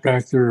just sat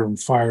back there and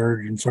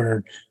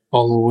fired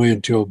all the way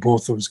until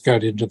both of us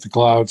got into the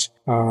clouds,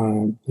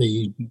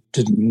 he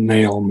didn't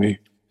nail me.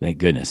 Thank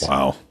goodness.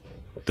 Wow.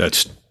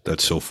 That's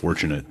so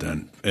fortunate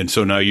then. And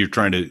so now you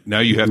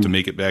have to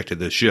make it back to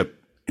the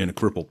ship in a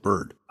crippled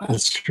bird.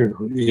 That's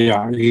true.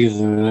 Yeah,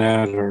 either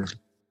that or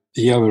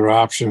the other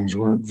options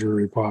weren't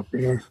very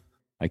popular.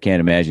 I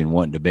can't imagine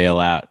wanting to bail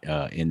out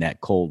in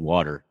that cold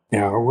water.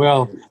 Yeah,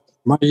 well,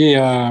 my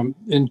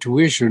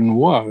intuition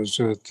was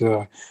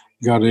that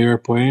got an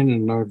airplane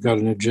and I got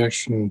an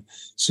ejection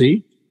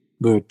seat,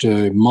 but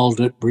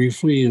mulled it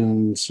briefly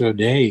and said,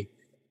 hey,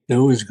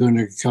 no one's going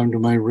to come to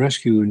my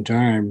rescue in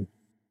time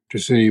to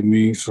save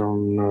me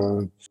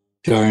from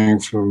dying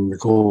from the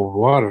cold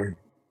water.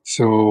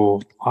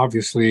 So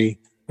obviously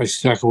I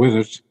stuck with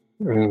it,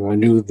 and I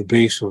knew the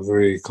base of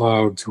the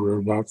clouds were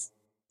about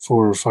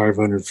 400 or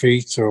 500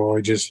 feet. So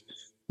I just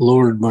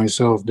lowered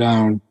myself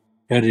down,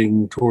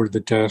 heading toward the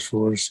task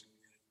force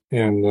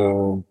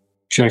and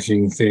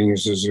checking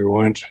things as I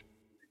went.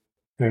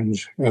 And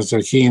as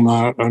I came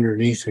out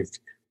underneath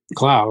the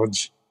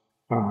clouds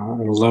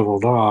and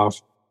leveled off,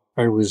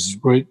 I was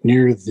right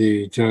near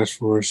the task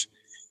force,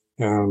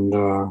 and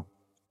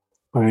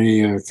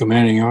my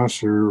commanding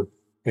officer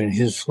and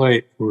his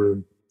flight were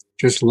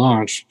just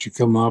launched to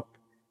come up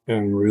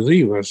and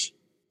relieve us.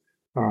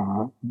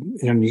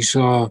 And he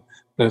saw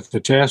that the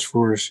task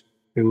force,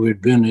 who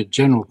had been at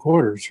general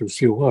quarters, who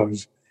still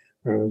was,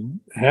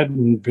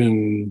 hadn't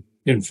been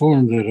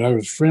informed that I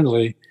was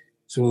friendly,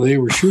 so they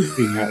were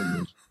shooting at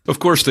me. Of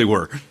course they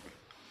were.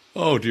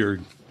 Oh,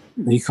 dear.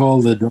 He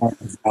called the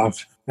dogs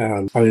off,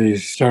 and I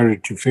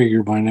started to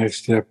figure my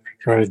next step to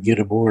try to get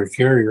aboard a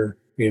carrier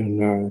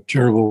in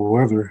terrible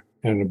weather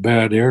and a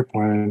bad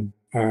airplane,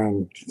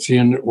 and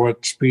seeing at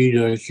what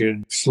speed I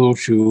could slow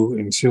to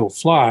and still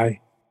fly.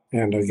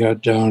 And I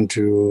got down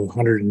to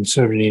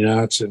 170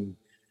 knots, and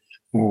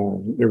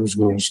it was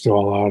going to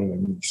stall out of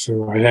me.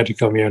 So I had to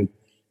come in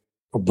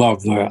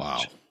above that.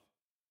 Wow.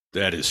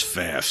 That is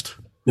fast.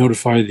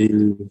 Notify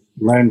the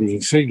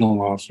landing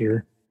signal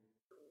officer,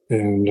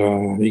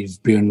 and he's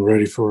been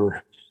ready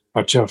for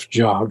a tough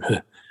job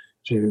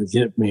to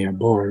get me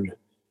aboard.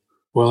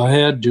 Well, I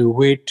had to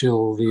wait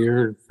till the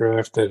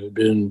aircraft that had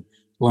been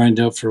lined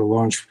up for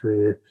launch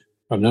for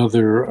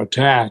another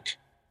attack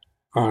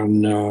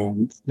on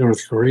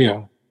North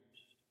Korea.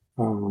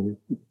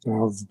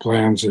 The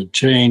plans had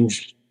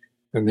changed,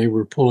 and they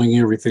were pulling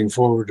everything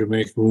forward to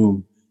make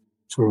room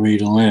for me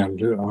to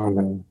land on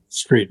a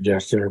straight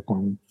deck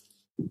airplane.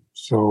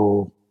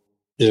 So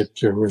it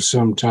was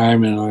some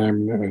time, and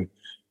I'm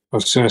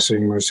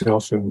assessing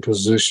myself and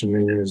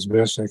positioning as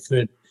best I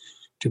could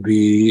to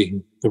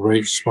be the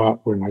right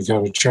spot when I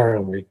got a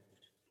Charlie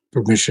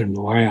permission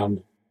to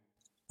land.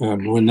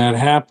 And when that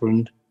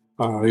happened,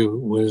 it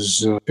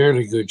was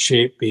fairly good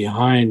shape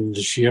behind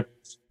the ship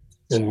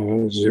as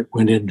it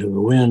went into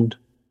the wind.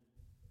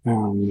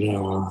 And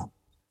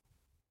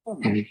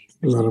I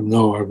let them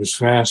know I was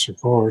fast,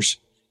 of course.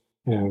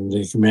 And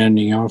the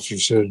commanding officer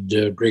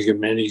said, bring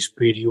him any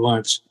speed he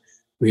wants.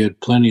 We had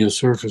plenty of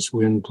surface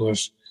wind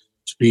plus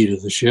speed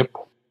of the ship.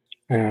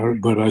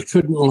 But I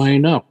couldn't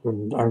line up,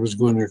 and I was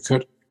going to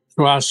cut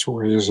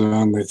crossways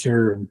on the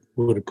carrier and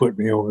would have put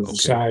me over the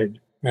side.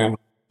 And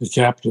the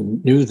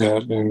captain knew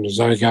that, and as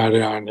I got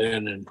on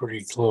in and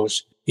pretty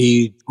close,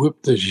 he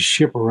whipped the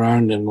ship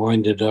around and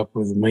lined it up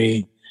with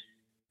me,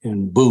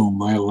 and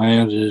boom, I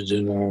landed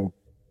in a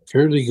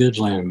fairly good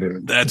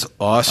landing. That's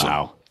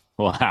awesome.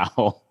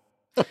 Wow.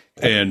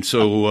 And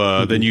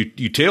so then you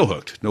tail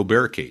hooked, no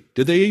barricade.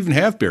 Did they even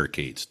have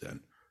barricades then?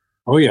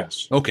 Oh,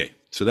 yes. Okay,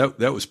 so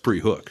that was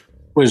pre-hook.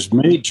 It was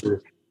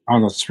major.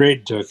 On a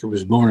straight deck, it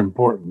was more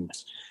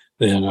important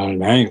than on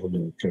an angle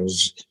deck,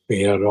 because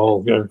we had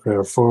all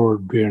aircraft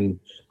forward being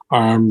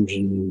armed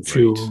and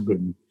fueled,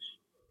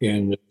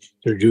 and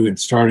they're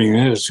starting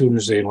that as soon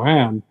as they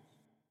land.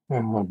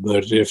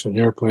 But if an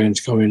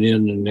airplane's coming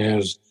in and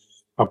has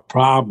a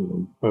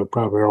problem, they'll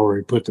probably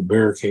already put the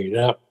barricade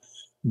up.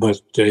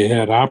 But they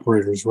had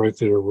operators right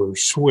there who were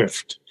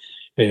swift.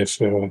 If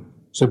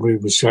somebody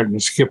was starting to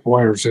skip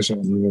wires or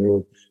something, they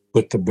would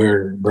put the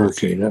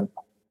barricade up.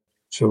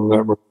 So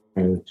that was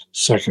a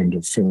second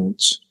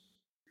offense.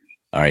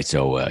 All right.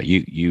 So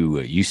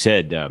you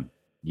said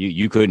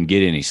you couldn't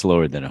get any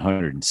slower than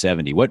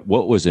 170. What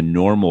was a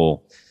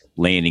normal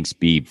landing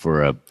speed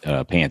for a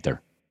Panther?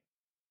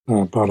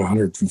 About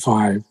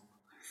 105.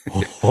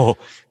 Oh,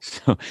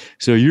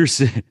 so you're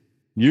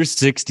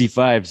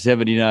 65,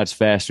 70 knots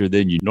faster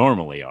than you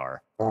normally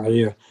are.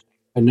 Yeah.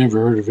 I never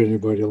heard of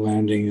anybody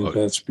landing at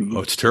that speed.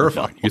 Oh, it's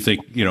terrifying. You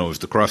think, is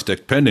the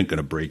cross-deck pendant going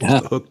to break? Is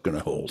the hook going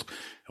to hold?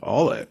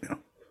 All that,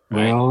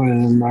 Well,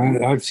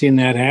 and I've seen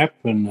that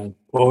happen.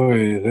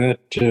 Boy,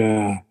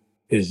 that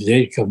as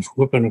day comes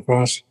whipping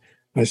across.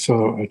 I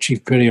saw a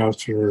chief petty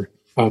officer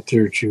out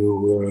there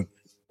to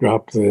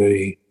drop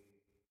the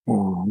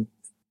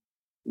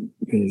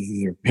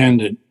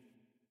pendant,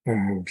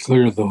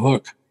 clear the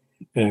hook,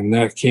 and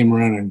that came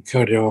around and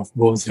cut off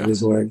both of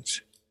his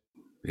legs.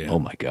 Yeah. Oh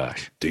my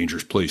gosh!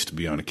 Dangerous place to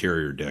be on a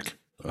carrier deck.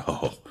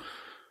 Oh,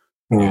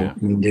 yeah,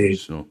 indeed.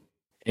 So,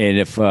 and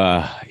if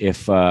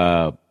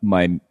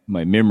my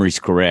memory's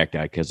correct,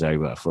 because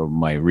I from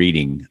my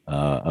reading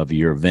of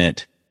your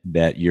event,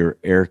 that your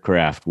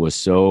aircraft was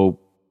so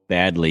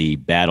badly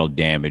battle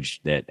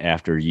damaged that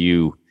after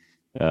you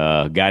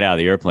got out of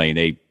the airplane,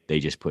 they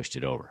just pushed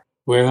it over.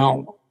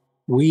 Well,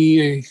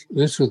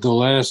 this was the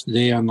last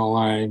day on the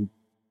line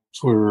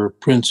for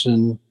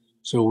Princeton,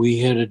 so we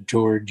headed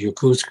toward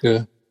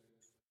Yokosuka,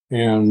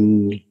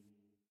 and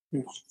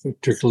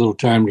it took a little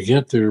time to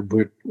get there,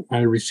 but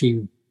I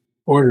received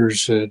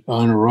orders that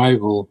on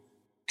arrival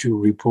to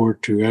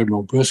report to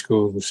Admiral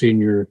Briscoe, the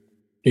senior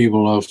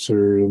naval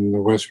officer in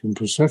the Western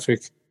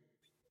Pacific,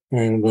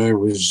 and I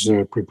was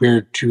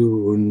prepared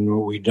to.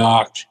 When we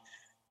docked,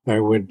 I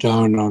went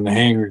down on the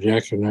hangar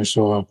deck and I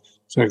saw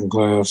second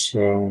class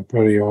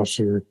petty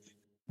officer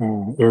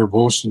Air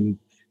Bosun,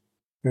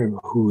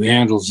 who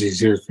handles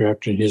these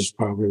aircraft, and his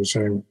probably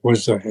assignment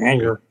was the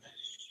hangar.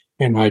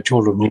 And I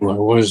told him who I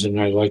was,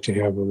 and I'd like to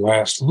have a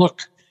last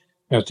look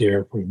at the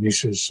airplane. He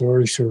says,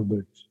 "Sorry, sir,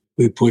 but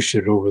we pushed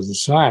it over the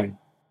side."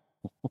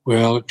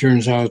 Well, it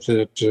turns out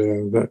that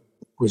that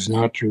was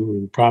not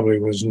true. It probably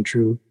wasn't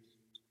true.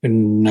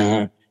 And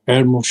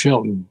Admiral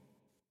Shelton,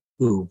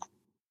 who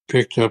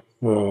picked up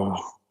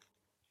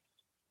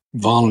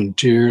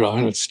volunteered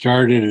on it,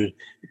 started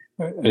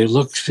a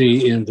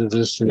look-see into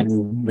this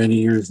thing many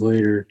years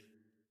later,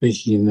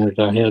 thinking that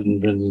I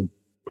hadn't been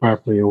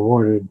properly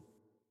awarded.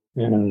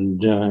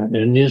 And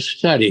in his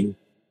study,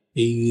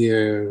 he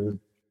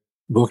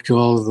booked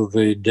all of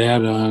the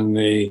data on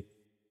the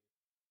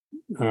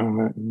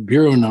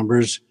bureau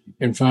numbers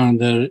and found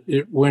that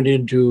it went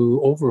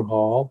into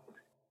overhaul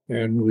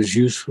and was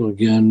useful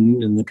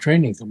again in the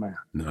training command.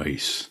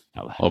 Nice.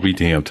 I'll be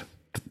damned.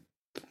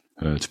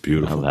 That's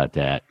beautiful. How about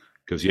that?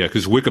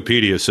 Because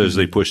Wikipedia says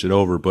they pushed it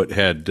over, but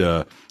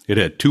it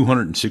had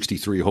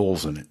 263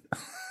 holes in it.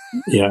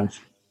 Yeah,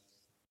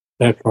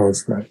 that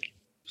part's right.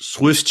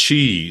 Swiss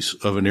cheese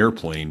of an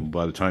airplane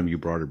by the time you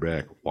brought it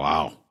back.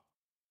 Wow.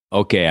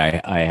 Okay,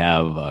 I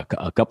have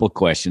a couple of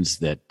questions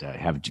that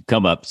have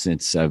come up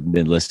since I've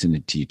been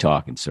listening to you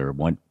talking, sir.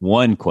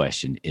 One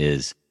question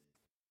is,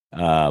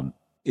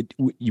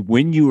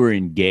 when you were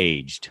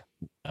engaged,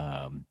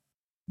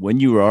 when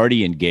you were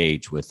already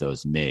engaged with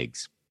those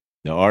MiGs,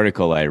 the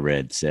article I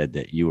read said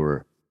that you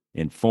were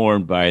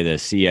informed by the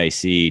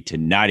CIC to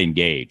not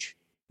engage,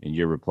 and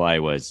your reply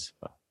was,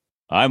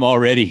 "I'm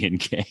already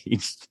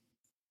engaged."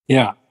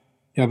 Yeah,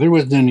 there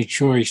wasn't any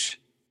choice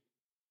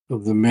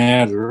of the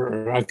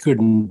matter. I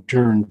couldn't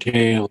turn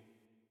tail,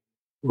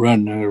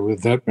 run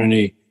with that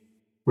many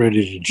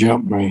ready to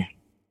jump me.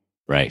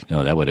 Right.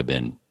 No, that would have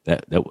been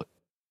that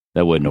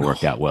wouldn't have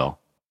worked out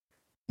well.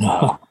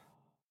 No.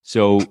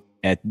 So,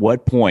 at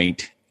what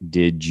point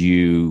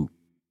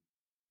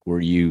were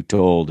you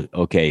told,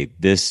 okay,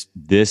 this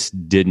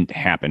didn't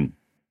happen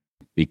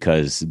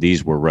because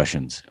these were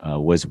Russians?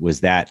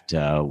 Was that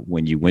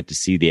when you went to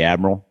see the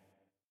admiral?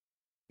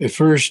 At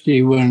first,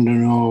 he wanted to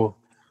know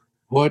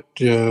what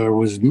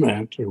was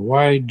meant, or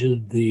why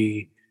did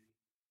the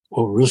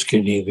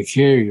Oriskany, the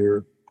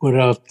carrier, put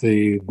out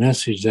the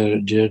message that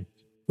it did,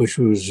 which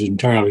was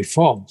entirely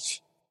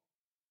false.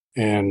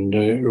 And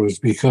it was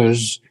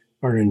because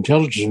our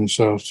intelligence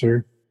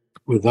officer,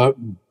 without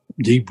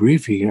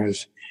debriefing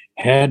us,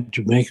 had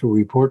to make a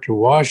report to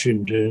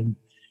Washington,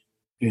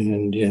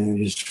 and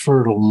his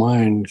fertile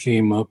mind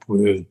came up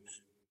with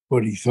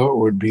what he thought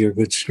would be a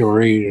good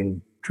story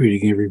and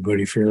treating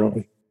everybody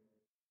fairly.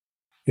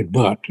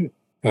 But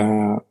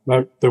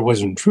that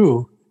wasn't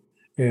true,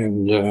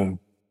 and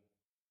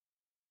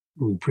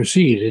we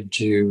proceeded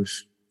to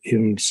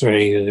him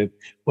say that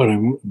what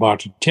I'm about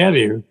to tell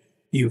you,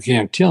 you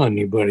can't tell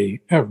anybody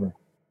ever.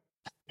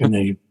 And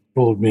then he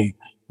told me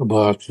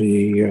about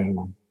the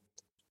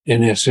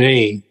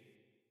NSA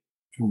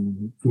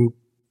group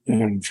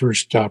and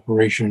first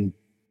operation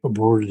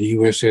aboard the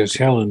USS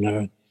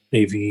Helena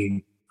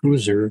Navy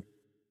cruiser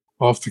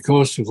off the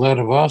coast of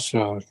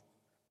Vladivostok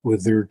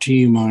with their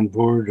team on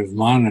board of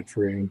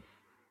monitoring.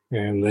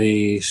 And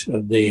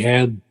they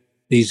had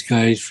these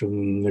guys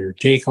from their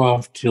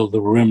takeoff till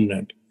the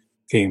remnant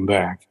came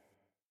back.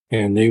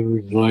 And they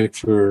would like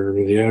for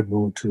the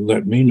Admiral to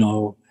let me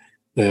know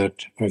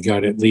that I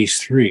got at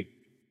least 3.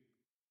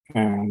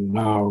 And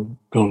now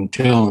don't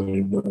tell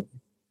anybody.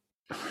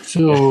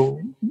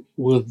 So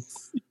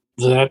with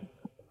that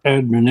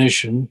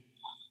admonition,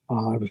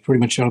 I was pretty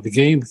much out of the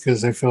game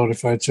because I felt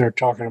if I'd start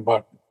talking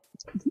about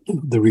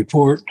the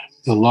report,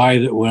 the lie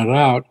that went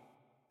out,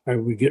 I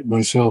would get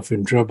myself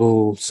in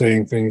trouble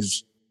saying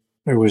things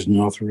I wasn't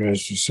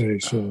authorized to say.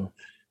 So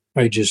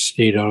I just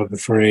stayed out of the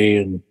fray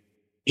and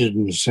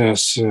didn't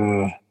assess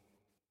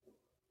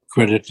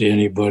credit to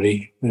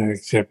anybody,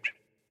 except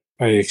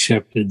I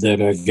accepted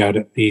that I got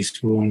at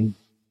least 1.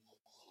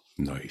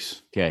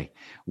 Nice. Okay.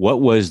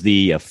 What was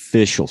the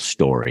official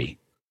story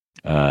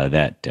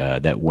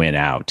that went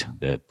out,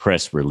 the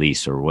press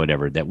release or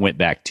whatever that went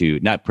back to,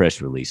 not press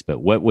release, but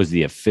what was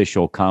the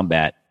official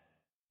combat?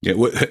 Yeah.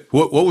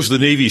 What was the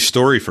Navy's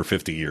story for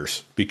 50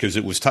 years? Because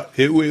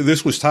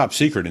this was top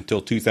secret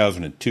until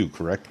 2002,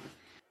 correct?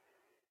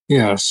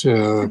 Yes.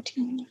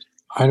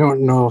 I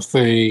don't know if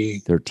they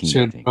 13,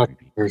 said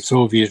or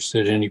Soviets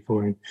at any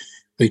point.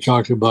 They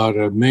talked about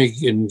a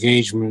MiG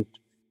engagement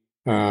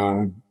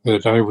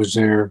that I was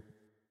there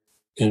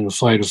in a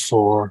flight of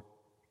 4,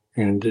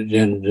 and it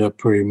ended up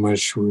pretty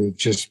much with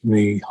just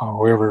me.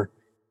 However,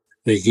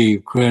 they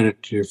gave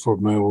credit for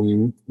my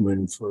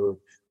wingman for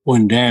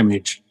 1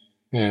 damage,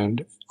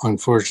 and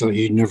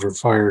unfortunately, he never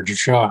fired a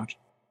shot.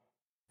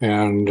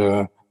 And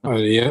the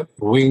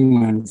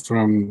wingman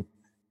from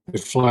the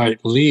flight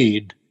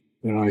lead,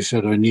 and I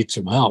said, I need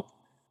some help,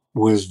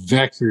 was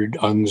vectored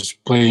on this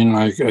plane.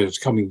 I was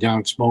coming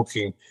down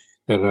smoking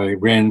that I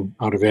ran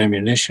out of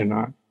ammunition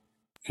on.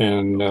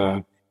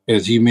 And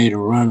as he made a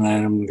run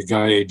at him, the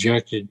guy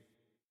ejected,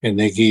 and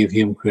they gave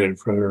him credit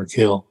for their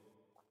kill.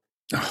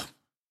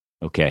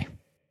 Okay.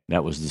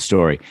 That was the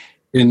story.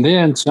 And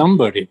then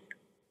somebody,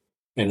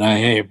 and I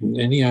haven't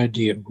any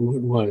idea who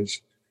it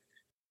was,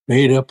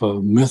 made up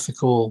a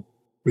mythical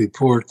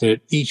report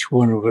that each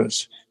one of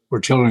us were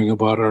telling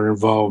about our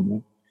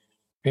involvement.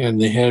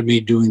 And they had me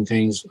doing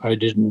things I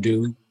didn't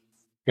do.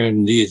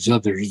 And these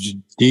others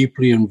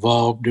deeply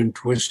involved in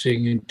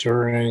twisting and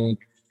turning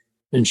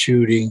and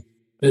shooting.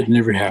 That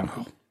never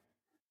happened.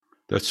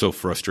 That's so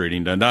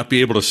frustrating to not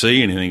be able to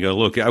say anything. Go,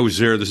 look, I was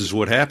there. This is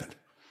what happened.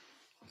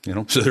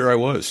 So there I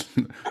was.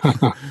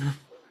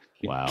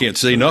 Wow. Can't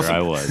say nothing.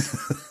 There I was.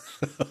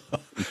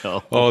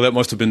 No. Oh, that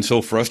must have been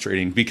so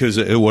frustrating because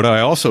what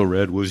I also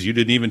read was you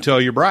didn't even tell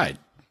your bride.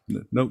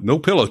 No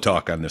pillow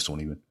talk on this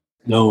one even.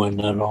 No one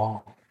at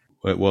all.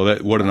 Well,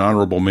 what an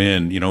honorable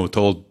man,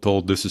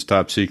 told this is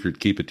top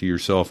secret, keep it to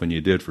yourself, and you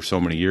did for so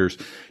many years.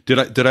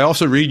 Did I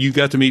also read you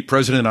got to meet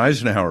President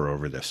Eisenhower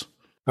over this?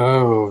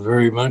 Oh,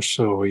 very much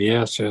so,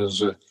 yes,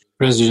 as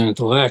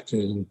president-elect.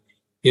 And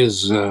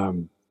his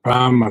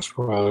promise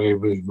while he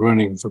was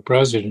running for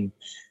president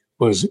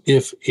was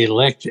if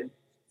elected,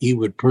 he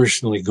would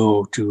personally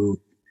go to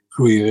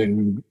Korea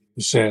and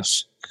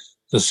assess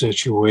the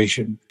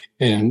situation.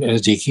 And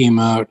as he came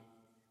out,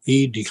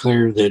 he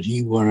declared that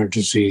he wanted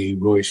to see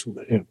Royce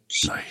Williams.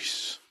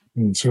 Nice.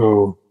 And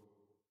so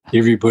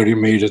everybody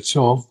made it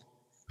so.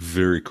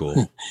 Very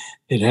cool.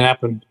 It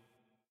happened.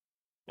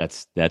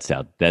 That's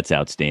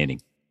outstanding.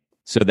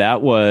 So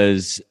that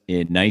was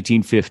in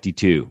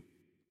 1952.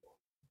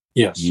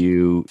 Yes.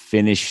 You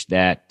finished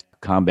that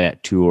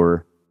combat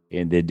tour,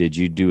 and then did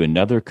you do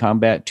another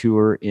combat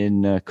tour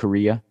in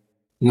Korea?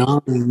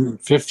 No, in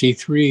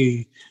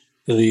 53,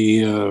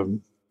 the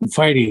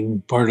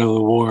fighting part of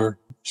the war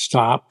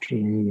stopped,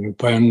 and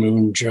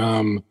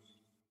Panmunjom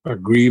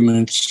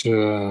agreements,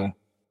 they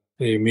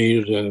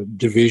made a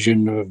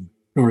division of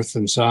North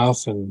and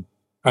South, and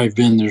I've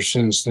been there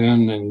since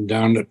then, and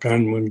down at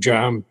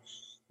Panmunjom,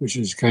 which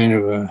is kind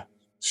of a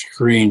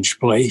strange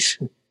place.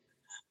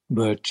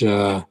 But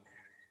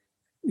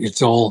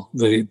it's all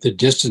the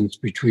distance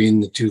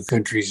between the two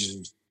countries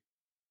is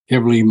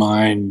heavily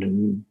mined,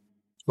 and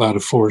a lot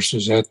of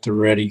forces at the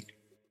ready.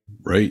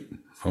 Right.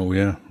 Oh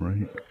yeah.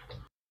 Right.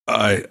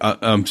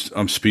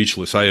 I'm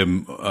speechless.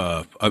 I'm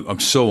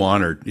so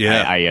honored.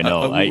 Yeah. I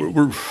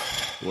know.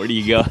 Where do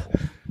you go?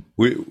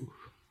 We're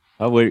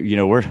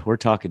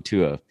talking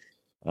to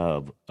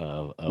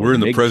we're in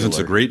the presence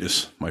of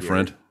greatness, my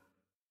friend.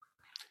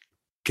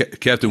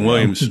 Captain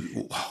Williams.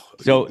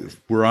 So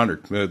we're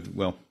honored.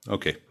 Well,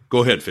 okay.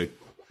 Go ahead, Fig.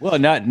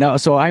 Well,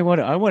 so I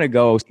want to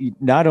go.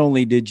 Not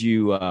only did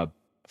you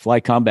fly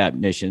combat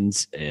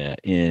missions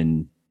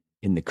in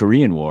the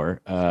Korean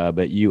War,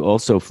 but you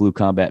also flew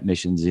combat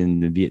missions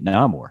in the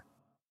Vietnam War.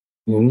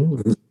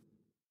 Mm-hmm.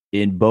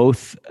 In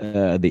both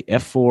the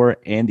F4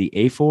 and the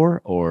A4,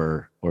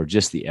 or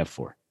just the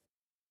F4?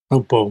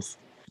 Oh, both.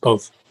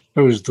 I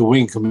was the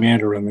wing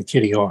commander on the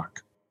Kitty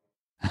Hawk.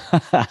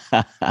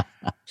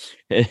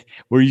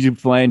 Were you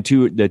flying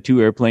the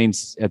two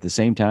airplanes at the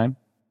same time?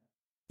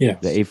 Yes.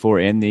 The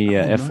A4 and the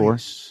F4?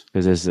 Nice.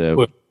 Because it's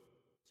Well,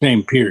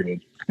 same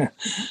period. Not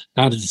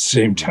at the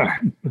same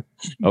time.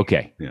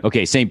 okay. Yeah.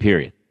 Okay, same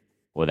period.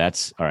 Well,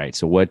 that's all right.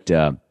 So what?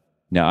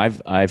 Now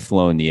I've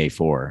flown the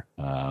A4,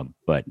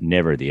 but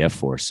never the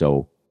F4.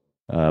 So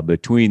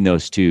between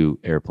those two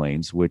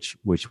airplanes, which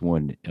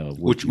one?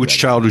 Which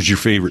child was your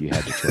favorite? You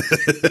had the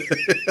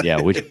choice. Yeah,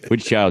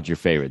 which child's your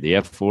favorite? The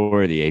F4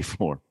 or the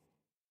A4?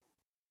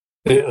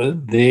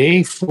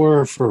 The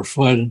A4 for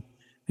fun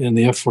and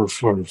the F4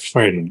 for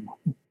fighting.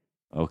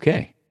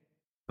 Okay.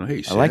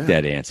 Nice. I like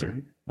that answer.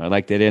 Right. I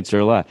like that answer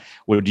a lot.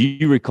 Well, do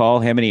you recall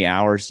how many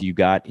hours you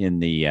got in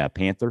the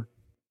Panther?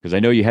 Because I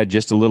know you had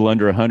just a little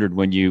under 100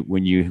 when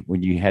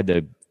you had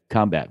the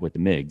combat with the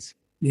MiGs.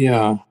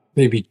 Yeah,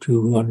 maybe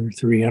 200,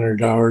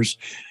 300 hours.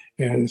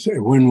 And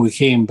when we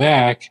came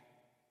back,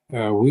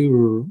 we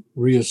were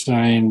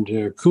reassigned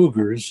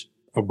Cougars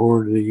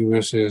aboard the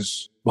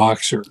USS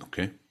Boxer.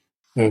 Okay.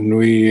 And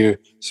we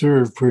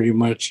served pretty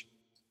much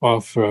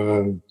off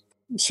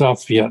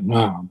South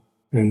Vietnam.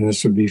 And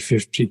this would be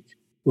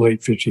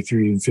late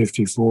 53 and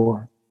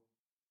 54.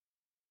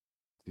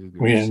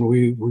 And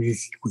we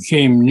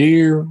came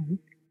near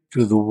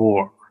to the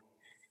war.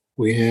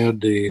 We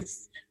had the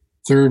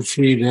Third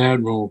Fleet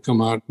Admiral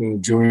come out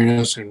and join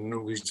us,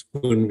 and we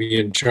were going to be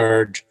in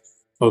charge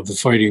of the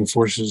fighting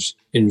forces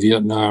in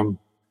Vietnam.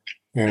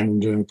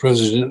 And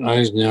President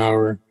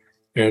Eisenhower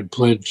had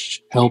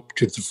pledged help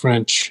to the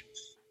French,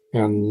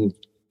 and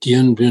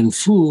Dien Bien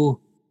Phu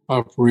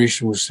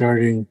operation was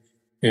starting,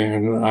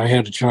 and I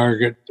had a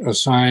target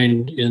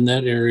assigned in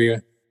that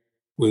area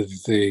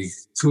with the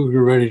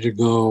Cougar ready to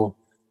go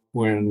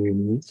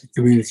when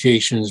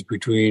communications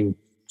between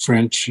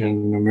French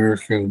and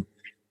American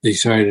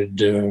decided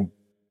to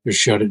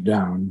shut it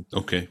down.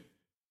 Okay.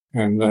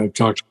 And I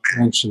talked to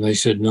French, and they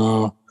said,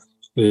 no,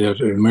 the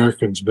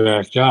Americans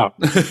backed out.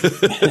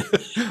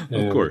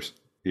 Of course.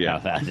 Yeah.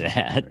 How about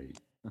that?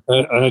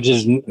 I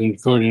just,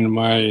 according to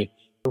my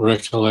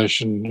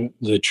recollection,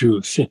 the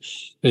truth.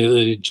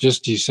 They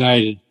just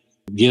decided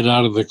to get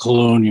out of the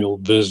colonial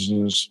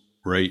business.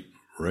 Right.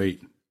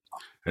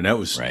 And that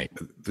was right.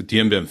 The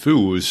Dien Bien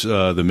Phu was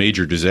the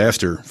major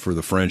disaster for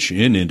the French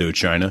in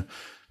Indochina,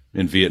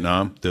 in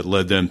Vietnam, that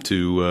led them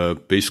to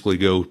basically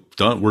go,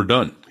 we're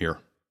done here.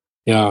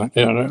 Yeah,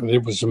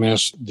 it was a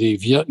mess. The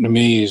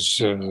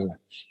Vietnamese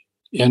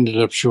ended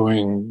up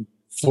showing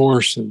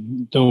force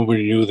that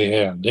nobody knew they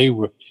had. They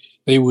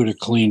would have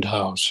cleaned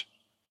house.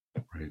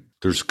 Right.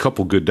 There's a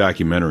couple good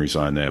documentaries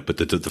on that, but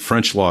the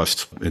French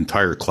lost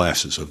entire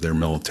classes of their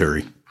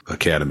military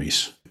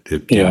academies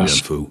at Dien Bien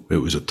Phu. It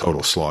was a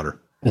total slaughter.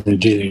 They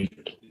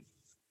did.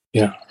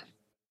 Yeah.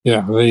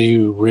 They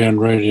ran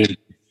right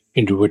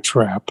into a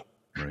trap.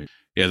 Right.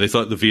 Yeah, they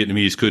thought the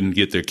Vietnamese couldn't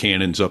get their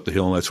cannons up the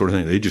hill and that sort of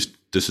thing. They just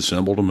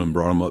disassembled them and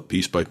brought them up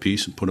piece by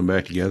piece and put them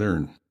back together.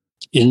 And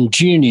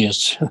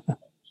ingenious.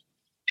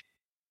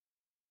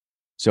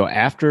 So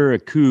after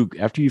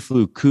you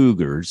flew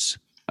Cougars,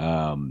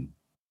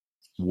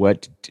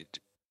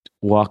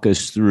 walk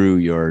us through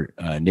your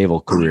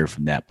naval career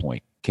from that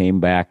point.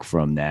 Came back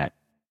from that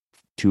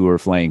tour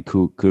flying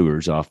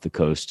Cougars off the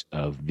coast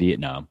of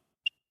Vietnam.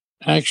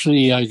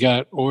 Actually, I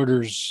got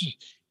orders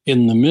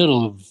in the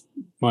middle of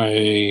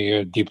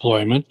my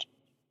deployment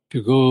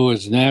to go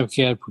as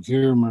NAVCAD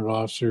procurement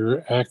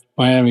officer at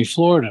Miami,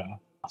 Florida.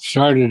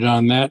 Started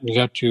on that and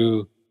got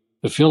to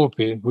the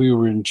Philippines. We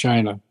were in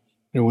China.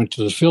 I went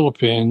to the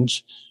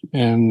Philippines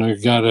and I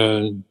got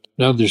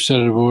another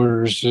set of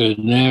orders as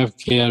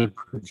NAVCAD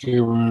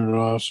procurement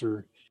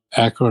officer,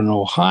 Akron,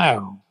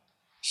 Ohio.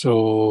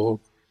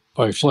 So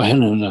by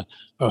flying in a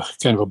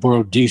kind of a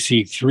borrowed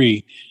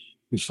DC-3,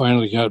 we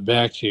finally got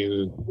back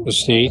to the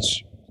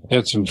States,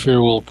 had some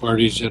farewell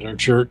parties at our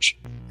church,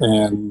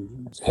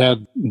 and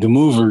had the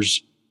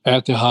movers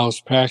at the house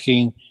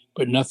packing,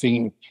 but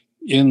nothing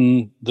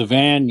in the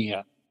van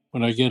yet.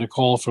 When I get a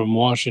call from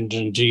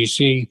Washington,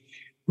 D.C.,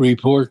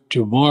 report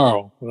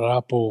tomorrow at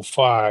Oppo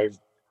 5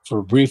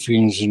 for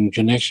briefings in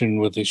connection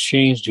with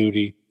exchange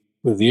duty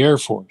with the Air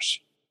Force.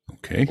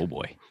 Okay. Oh,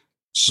 boy.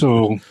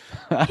 So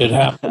it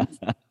happened.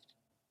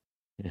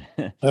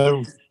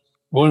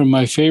 One of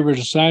my favorite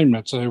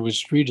assignments, I was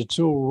treated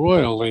so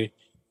royally.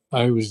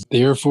 I was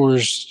the Air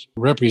Force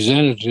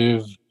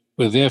representative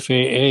with FAA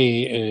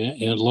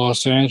in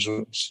Los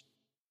Angeles.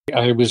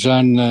 I was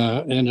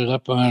ended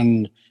up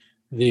on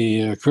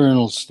the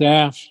colonel's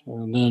staff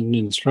and then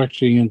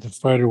instructing in the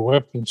fighter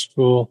weapons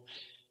school.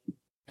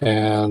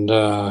 And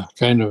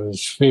kind of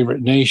his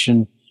favorite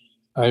nation,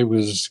 I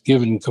was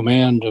given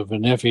command of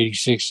an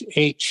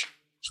F-86H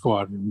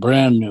squadron,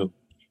 brand new.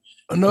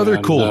 Another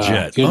cool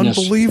jet. Goodness.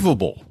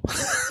 Unbelievable.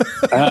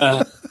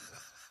 I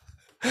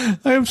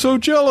am so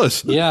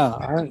jealous. Yeah.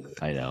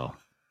 I know.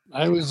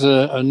 I was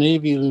a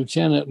Navy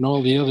lieutenant, and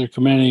all the other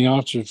commanding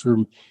officers were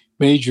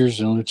majors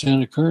and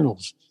lieutenant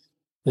colonels.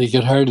 They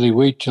could hardly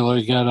wait till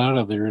I got out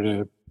of there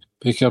to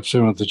pick up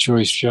some of the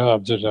choice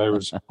jobs that I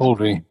was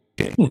holding.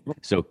 Okay.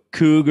 So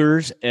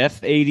Cougars,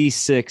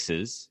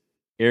 F-86s,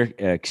 air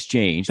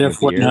exchange with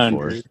the Air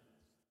Force.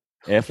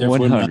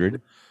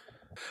 F-100.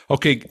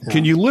 Okay,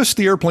 can you list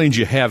the airplanes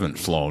you haven't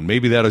flown?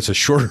 Maybe that is a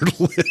shorter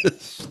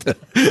list.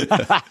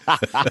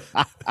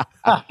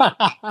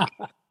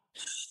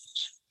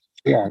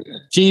 Yeah,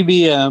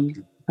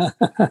 GBM.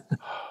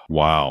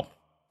 Wow.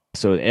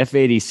 So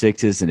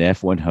F-86s and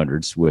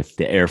F-100s with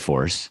the Air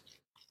Force.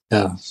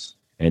 Yes.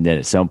 And then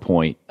at some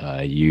point,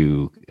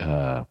 you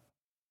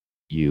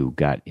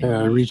got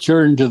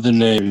returned to the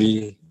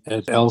Navy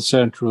at El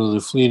Centro, the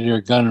Fleet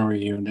Air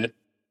Gunnery Unit,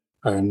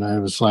 and I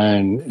was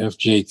flying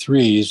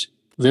FJ3s,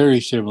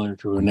 very similar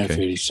to an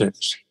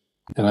F-86.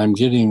 And I'm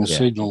getting a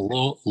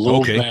signal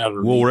low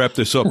battery. We'll wrap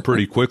this up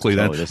pretty quickly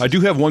then. I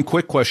do have one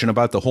quick question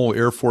about the whole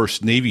Air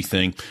Force Navy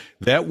thing.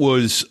 That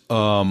was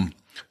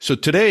so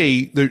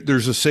today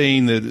there's a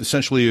saying that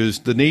essentially is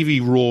the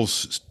Navy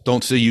rules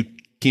don't say you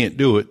can't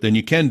do it, then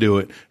you can do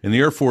it, and the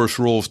Air Force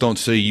rules don't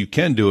say you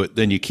can do it,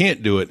 then you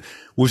can't do it.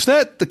 Was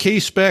that the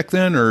case back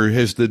then, or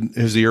has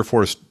the Air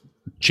Force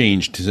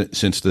changed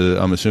since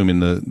I'm assuming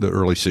the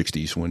early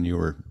 '60s when you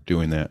were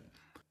doing that?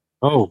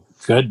 Oh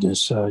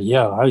goodness,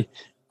 yeah.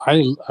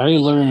 I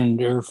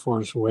learned Air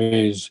Force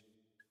ways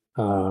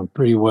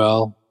pretty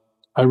well.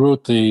 I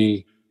wrote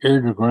the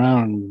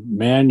air-to-ground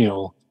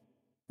manual,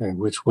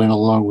 which went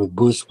along with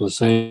Boots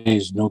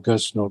Blassé's No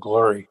Guts, No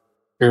Glory,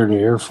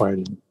 air-to-air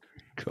fighting.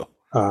 Cool.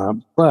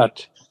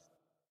 But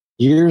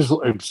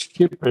I'm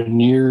skipping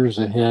years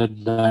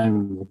ahead.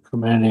 I'm the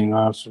commanding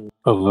officer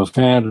of a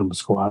Phantom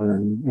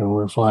squadron, and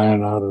we're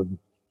flying out of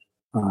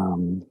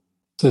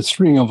the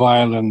string of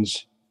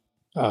islands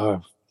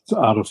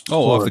out of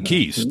Florida. Off the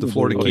Keys, the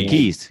Florida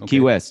Keys. Okay. Key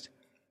West.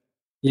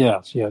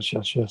 Yes.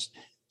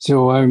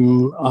 So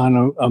I'm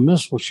on a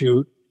missile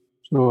shoot.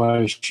 So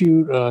I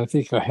shoot, I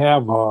think a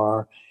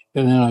Havar,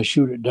 and then I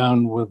shoot it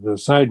down with the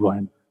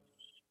Sidewinder.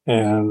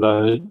 And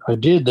I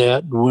did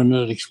that. When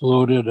it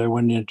exploded, I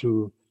went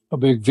into a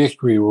big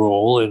victory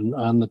roll, and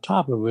on the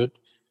top of it,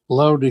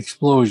 loud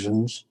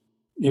explosions.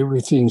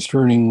 Everything's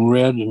turning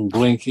red and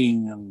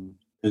blinking,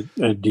 and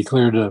I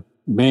declared a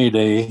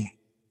mayday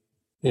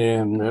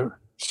and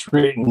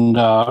straightened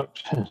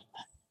out,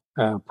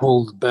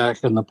 pulled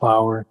back on the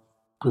power,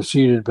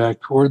 proceeded back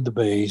toward the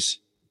base,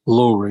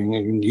 lowering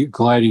and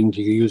gliding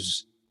to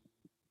use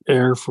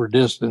air for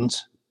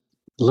distance.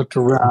 Looked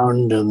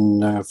around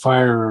and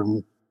fire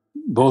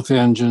both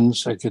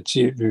engines. I could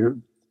see it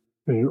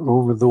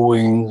over the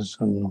wings,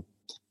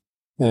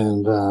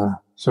 and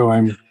so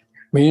I'm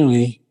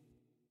mainly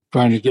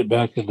trying to get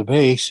back to the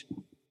base.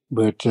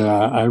 But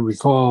I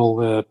recall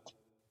that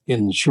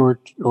in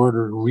short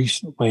order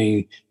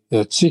recently,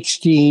 that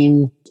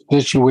 16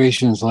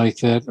 situations like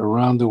that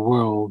around the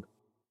world,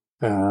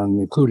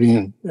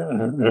 including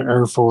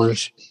Air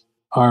Force,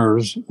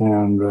 ours,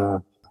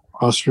 and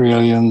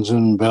Australians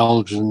and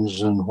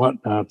Belgians and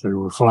whatnot that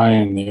were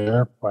flying the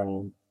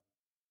airplane,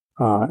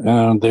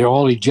 and they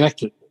all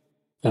ejected.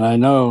 And I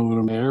know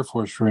in the Air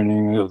Force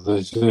training,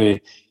 they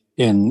say,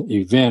 in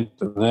event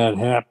of that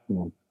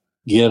happening,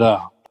 get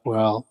up.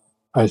 Well,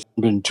 I've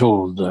been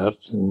told that,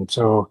 and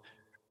so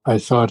I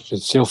thought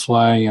it's still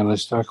flying, and I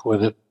stuck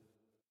with it.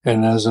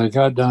 And as I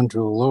got down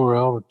to a lower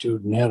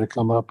altitude and had to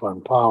come up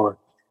on power,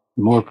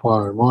 more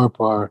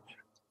power,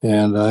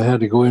 and I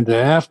had to go into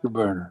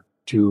afterburner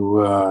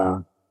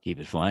to keep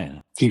it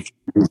flying, keep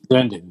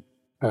ascending.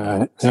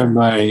 Have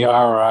my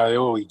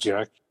RIO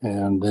eject,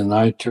 and then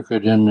I took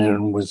it in,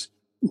 and it was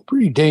a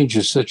pretty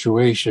dangerous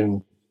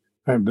situation.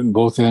 I've been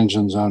both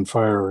engines on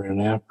fire in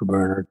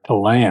afterburner to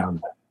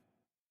land,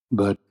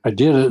 but I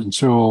did it, and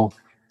so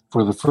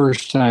for the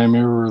first time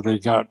ever, they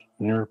got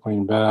an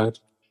airplane back.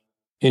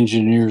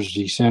 Engineers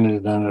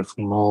descended on it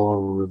from all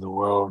over the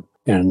world.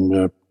 In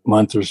a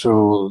month or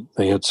so,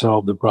 they had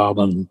solved the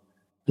problem.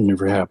 It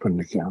never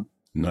happened again.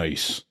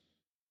 Nice.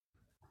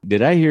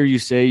 Did I hear you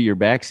say your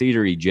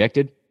backseater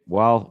ejected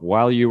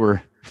while you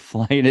were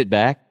flying it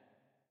back?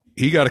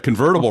 He got a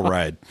convertible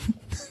ride.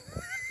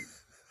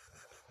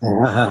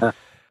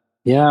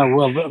 Yeah,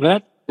 well,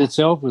 that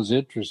itself was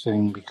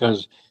interesting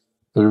because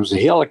there was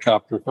a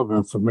helicopter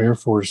coming from Air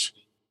Force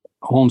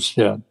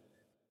Homestead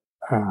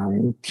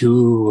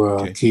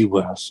to Key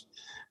West.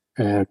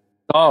 And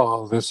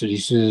this, he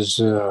says,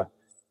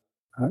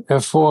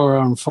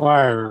 F4 on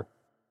fire.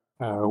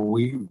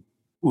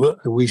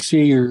 We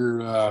see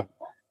your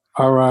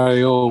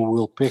RIO,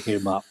 we'll pick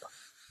him up.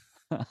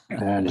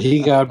 And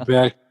he got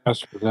back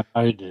faster than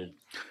I did.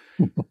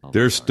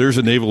 There's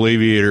a naval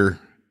aviator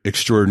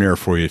extraordinaire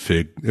for you,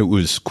 Fig. It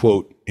was,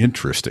 quote,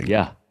 interesting.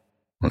 Yeah.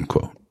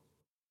 Unquote.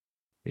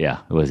 Yeah,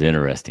 it was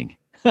interesting.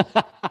 You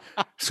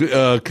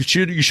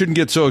shouldn't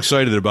get so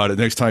excited about it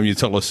next time you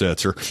tell us that,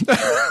 sir.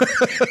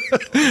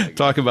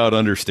 Talk about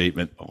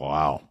understatement.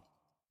 Wow.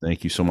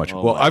 Thank you so much.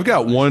 Well, I've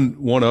got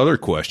one other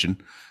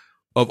question.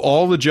 Of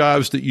all the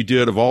jobs that you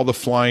did, of all the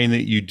flying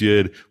that you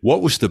did,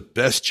 what was the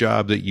best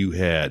job that you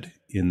had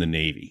in the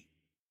Navy?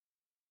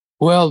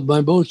 Well,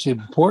 my most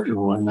important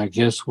one, I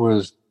guess,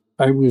 was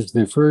I was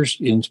the first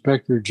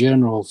Inspector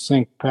General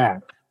think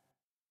pack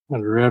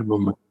under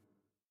Admiral.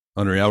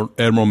 Under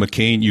Admiral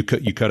McCain, you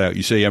cut out.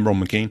 You say Admiral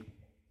McCain?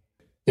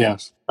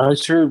 Yes, I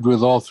served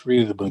with all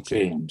three of the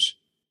McCains.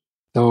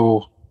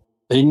 So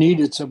they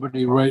needed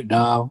somebody right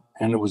now,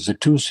 and it was a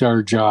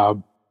 2-star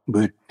job,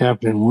 but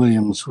Captain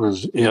Williams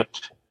was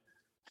it.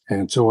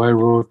 And so I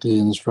wrote the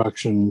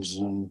instructions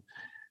and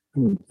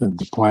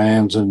the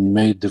plans and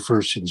made the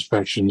first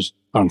inspections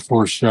on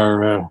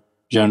 4-star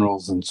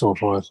generals and so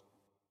forth.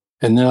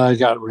 And then I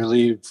got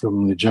relieved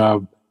from the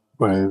job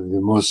by the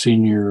most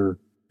senior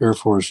Air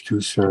Force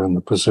 2-star in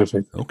the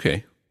Pacific.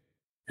 Okay.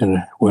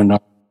 And went on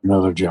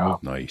another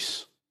job.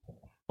 Nice.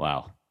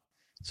 Wow.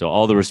 So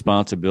all the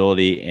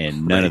responsibility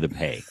and none of the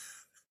pay.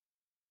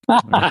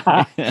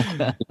 Yeah,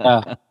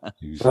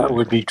 that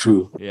would be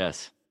true.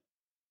 Yes.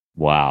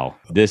 Wow.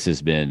 This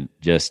has been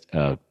just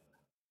an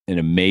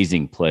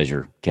amazing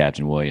pleasure,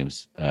 Captain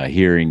Williams,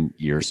 hearing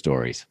your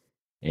stories.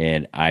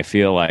 And I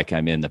feel like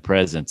I'm in the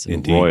presence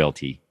of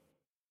royalty.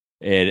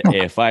 And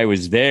if I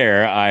was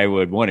there, I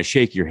would want to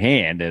shake your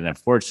hand. And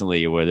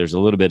unfortunately, there's a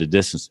little bit of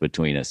distance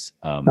between us.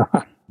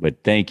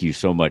 But thank you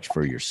so much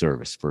for your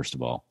service, first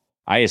of all.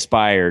 I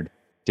aspired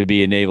to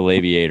be a naval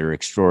aviator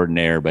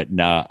extraordinaire, but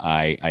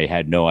I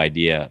had no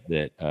idea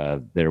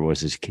that there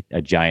was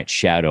a giant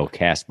shadow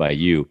cast by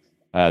you.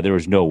 There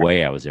was no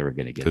way I was ever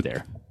going to get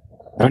there.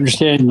 I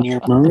understand you're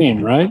a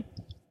Marine, right?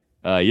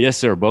 Yes,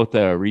 sir. Both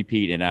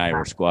Repeat and I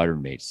were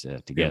squadron mates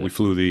together. Yeah, we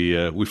flew the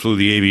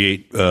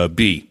Aviate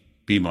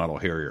B model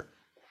Harrier.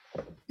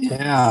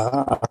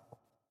 Yeah,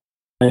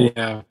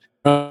 I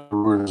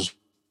was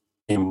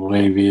a naval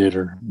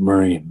aviator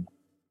Marine,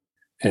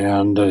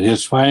 and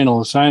his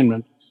final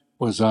assignment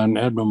was on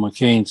Admiral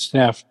McCain's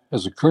staff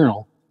as a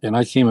colonel, and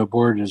I came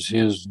aboard as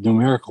his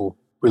numerical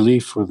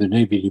relief for the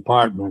Navy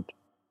Department,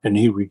 and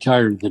he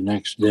retired the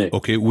next day.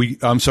 Okay,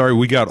 I'm sorry,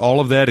 we got all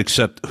of that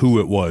except who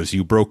it was.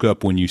 You broke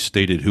up when you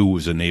stated who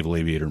was a naval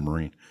aviator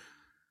Marine.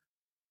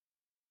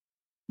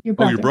 Your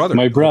brother. Oh, your brother.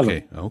 My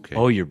brother. Okay.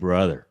 Oh, your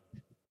brother.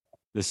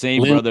 The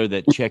same brother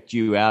that checked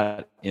you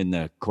out in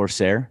the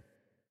Corsair?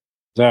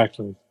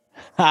 Exactly.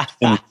 That's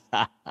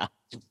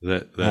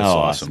How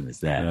awesome. is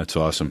that? That's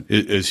awesome.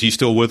 Is he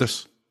still with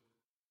us?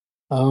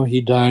 Oh,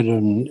 he died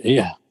on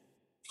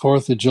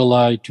 4th of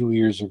July 2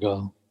 years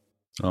ago.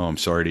 Oh, I'm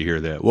sorry to hear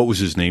that. What was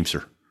his name,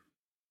 sir?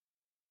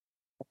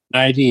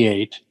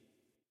 98.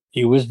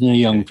 He wasn't a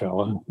young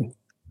fella.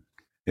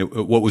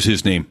 What was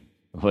his name?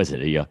 Was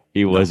it a young?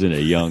 He wasn't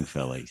a young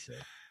fella, he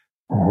said.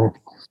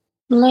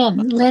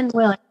 Lynn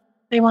Williams.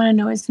 They want to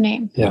know his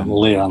name. Yeah,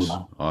 Leon.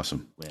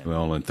 Awesome.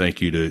 Well, and thank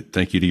you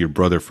to your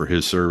brother for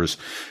his service.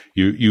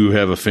 You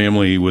have a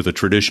family with a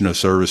tradition of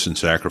service and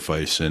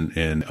sacrifice,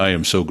 and I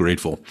am so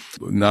grateful,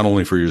 not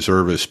only for your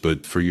service,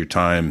 but for your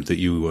time that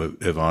you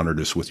have honored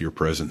us with your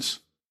presence.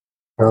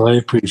 Well, I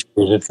appreciate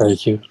it.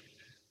 Thank you.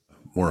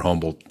 More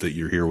humbled that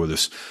you're here with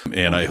us.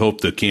 And I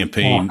hope the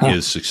campaign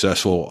is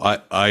successful.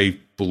 I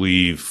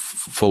believe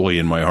fully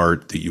in my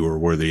heart that you are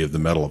worthy of the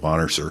Medal of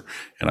Honor, sir.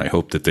 And I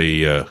hope that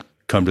they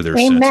come to their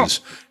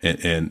senses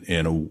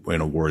and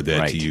award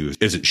that to you,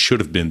 as it should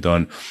have been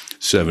done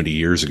 70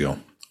 years ago.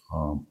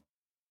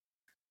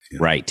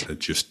 Right. It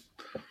just,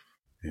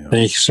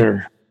 Thanks,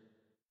 sir.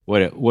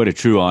 What a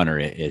true honor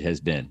it has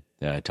been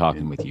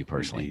talking with you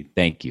personally. Indeed.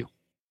 Thank you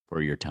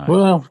for your time.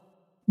 Well,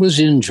 it was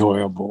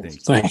enjoyable.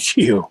 Thank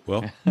you.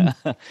 Well,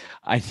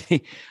 I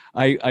think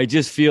I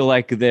just feel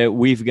like that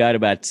we've got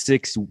about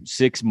six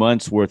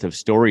months worth of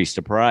stories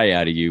to pry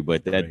out of you,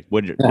 but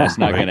that's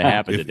not going to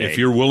happen today. if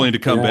you're willing to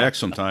come back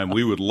sometime,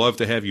 we would love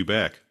to have you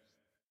back.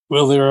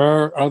 Well, there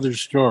are other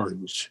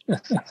stories.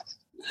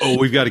 Oh,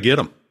 we've got to get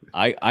them.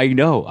 I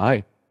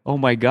know. Oh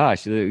my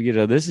gosh,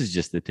 this is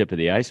just the tip of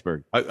the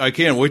iceberg. I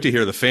can't wait to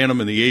hear the Phantom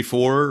and the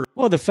A4.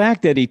 Well, the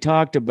fact that he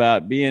talked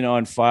about being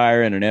on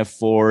fire in an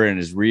F4 and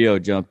his Rio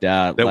jumped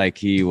out like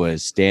he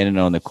was standing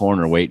on the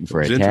corner waiting for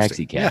a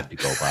taxi cab to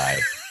go by.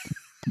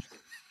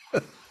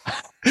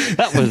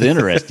 That was an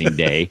interesting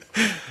day.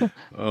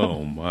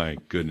 Oh my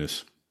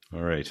goodness.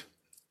 All right.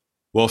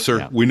 Well,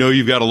 sir, we know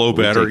you've got a low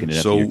battery,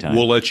 so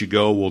we'll let you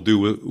go. We'll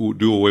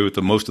do away with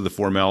most of the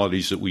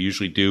formalities that we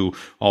usually do,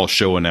 all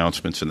show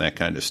announcements and that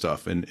kind of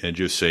stuff, and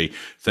just say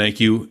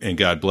thank you and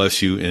God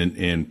bless you.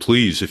 And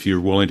please, if you're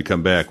willing to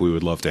come back, we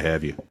would love to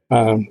have you.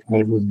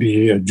 It would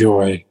be a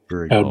joy.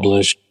 Very God cool.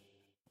 bless.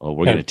 Well,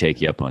 we're going to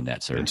take you up on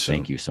that, sir. And so-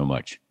 Thank you so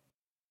much.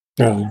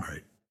 All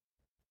right.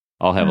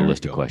 I'll have a There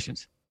list we of go.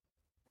 questions.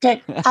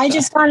 Good. I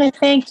just want to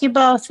thank you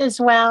both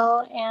as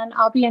well, and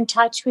I'll be in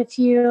touch with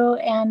you.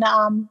 And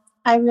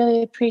I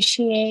really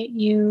appreciate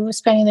you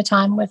spending the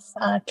time with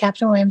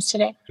Captain Williams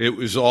today. It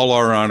was all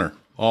our honor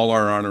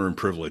and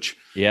privilege.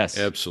 Yes,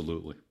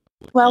 Absolutely.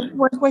 Well,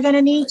 we're going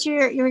to need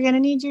you're going to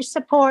need your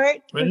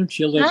support. Why don't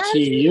you let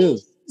see you?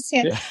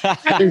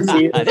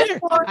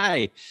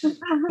 Hi.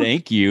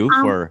 Thank you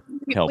for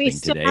helping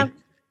today.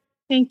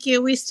 Thank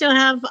you. We still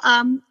have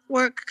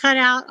work cut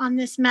out on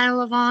this Medal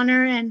of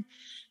Honor, and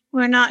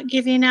we're not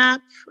giving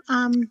up.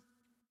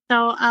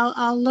 So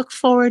I'll look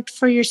forward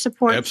for your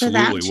support for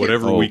that. Absolutely. Too.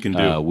 Whatever we can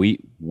do.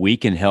 We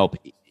can help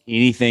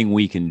anything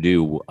we can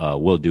do,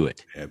 we'll do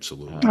it.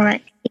 Absolutely. All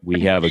right.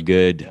 We have a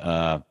good,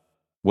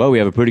 we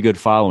have a pretty good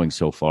following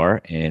so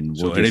far. And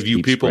So any of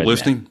you people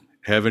listening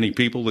have any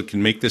people that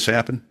can make this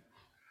happen?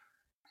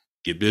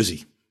 Get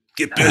busy.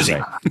 Get busy.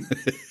 Right.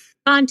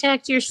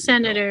 Contact your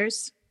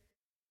senators.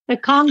 The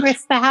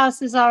Congress, the House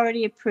has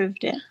already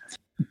approved it.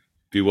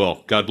 Be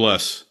well. God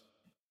bless.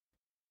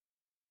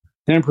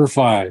 Semper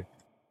Fi.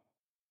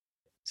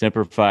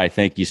 Semper Fi.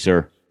 Thank you,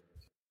 sir.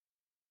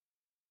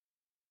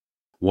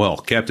 Well,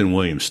 Captain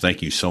Williams,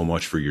 thank you so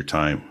much for your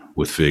time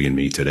with Fig and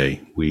me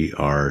today. We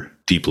are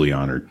deeply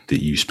honored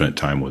that you spent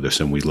time with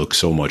us, and we look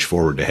so much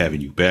forward to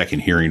having you back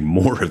and hearing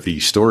more of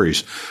these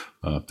stories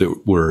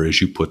that were, as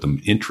you put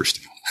them,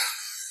 interesting.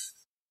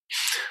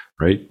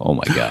 Right? Oh,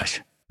 my gosh.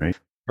 Right.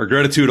 Our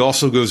gratitude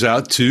also goes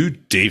out to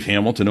Dave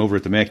Hamilton over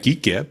at the Mac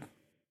Geek Gab.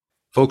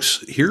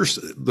 Folks, here's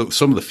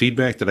some of the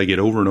feedback that I get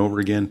over and over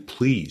again.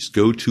 Please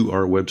go to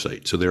our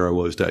website,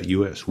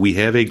 sothereiwas.us. We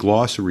have a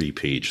glossary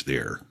page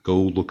there.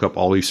 Go look up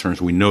all these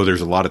terms. We know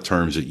there's a lot of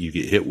terms that you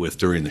get hit with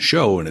during the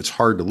show, and it's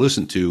hard to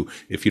listen to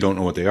if you don't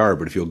know what they are.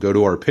 But if you'll go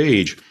to our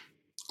page,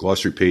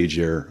 glossary page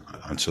there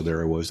on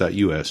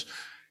sothereiwas.us,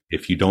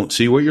 if you don't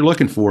see what you're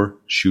looking for,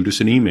 shoot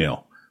us an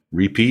email.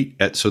 Repeat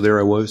at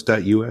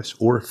sothereiwas.us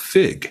or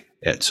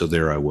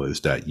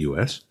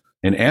fig@sothereiwas.us.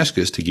 and ask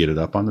us to get it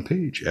up on the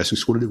page. Ask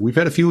us what it is. We've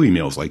had a few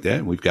emails like that,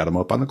 and we've got them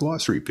up on the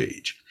glossary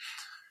page.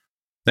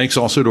 Thanks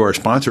also to our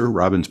sponsor,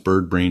 Robin's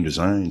Bird Brain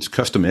Designs,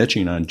 custom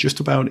etching on just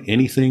about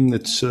anything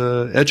that's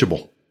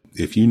etchable.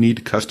 If you need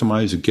to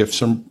customize a gift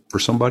for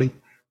somebody,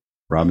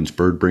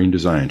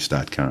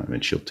 robinsbirdbraindesigns.com,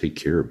 and she'll take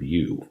care of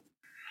you.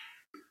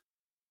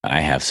 I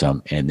have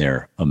some, and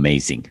they're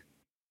amazing.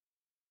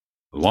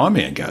 The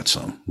Lawman got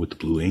some with the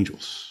Blue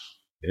Angels.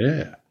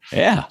 Yeah.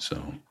 Yeah.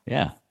 So,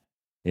 yeah.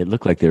 It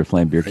looked like they were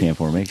playing beer can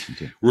formation,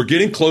 too. We're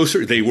getting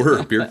closer. They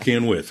were beer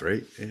can width,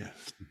 right? Yeah.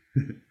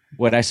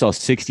 What, I saw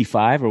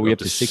 65? Are we up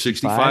to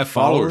 65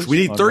 followers?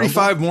 We need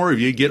 35 more of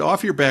you. Get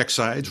off your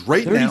backsides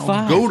right 35.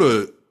 now. Go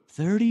to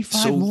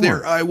 35 more.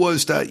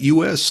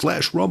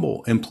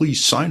 sothereiwas.us/rumble and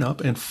please sign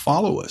up and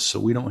follow us so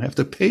we don't have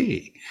to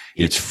pay.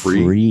 It's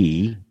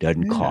free.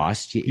 Doesn't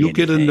cost you You'll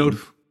anything. get a note.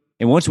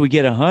 And once we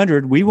get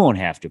 100, we won't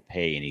have to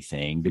pay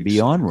anything to be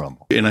on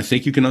Rumble. And I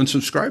think you can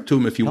unsubscribe to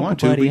them if you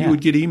want to, but you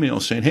would get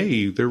emails saying,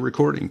 hey, they're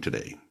recording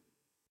today.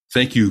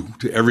 Thank you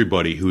to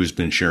everybody who has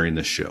been sharing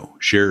this show.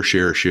 Share.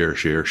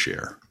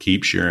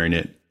 Keep sharing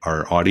it.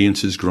 Our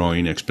audience is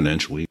growing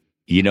exponentially.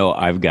 You know,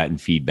 I've gotten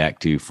feedback,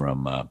 too,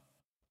 from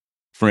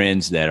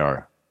friends that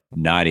are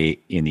not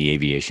in the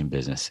aviation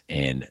business,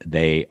 and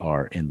they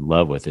are in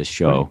love with this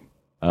show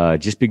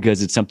just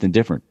because it's something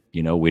different.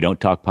 You know, we don't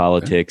talk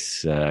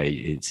politics.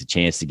 It's a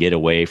chance to get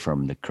away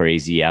from the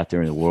crazy out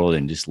there in the world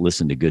and just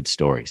listen to good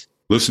stories.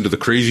 Listen to the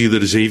crazy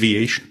that is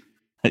aviation.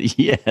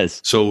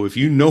 Yes. So if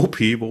you know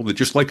people that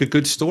just like a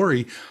good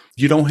story,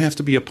 you don't have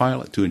to be a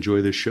pilot to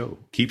enjoy this show.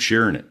 Keep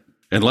sharing it.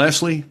 And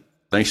lastly,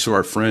 thanks to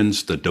our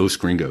friends, the Dos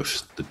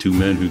Gringos, the two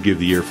men who give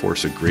the Air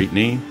Force a great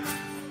name,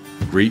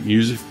 great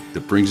music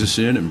that brings us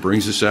in and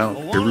brings us out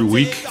every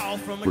week.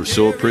 We're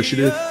so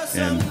appreciative,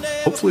 and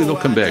hopefully they'll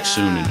come back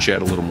soon and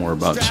chat a little more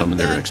about some of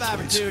their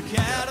exploits in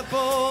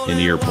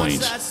the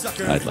airplanes.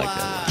 I'd like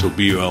that. So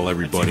be well,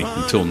 everybody.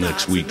 Until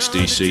next week,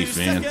 stay safe,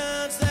 man.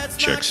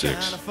 Check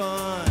 6.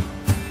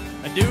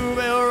 I do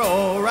barrel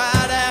roll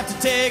right after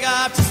take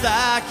off just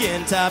like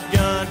in Top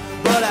Gun,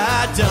 but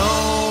I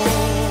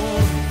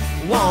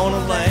don't want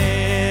to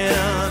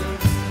land.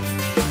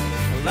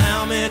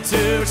 Allow me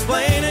to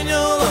explain and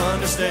you'll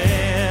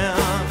understand.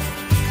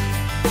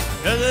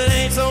 'Cause it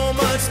ain't so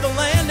much the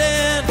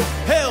landing,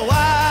 hell,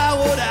 why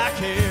would I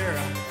care?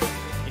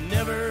 You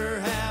never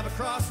have a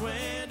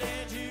crosswind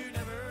and you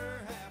never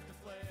have to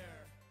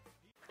flare.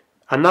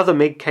 Another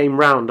MiG came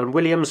round and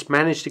Williams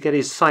managed to get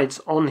his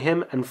sights on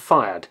him and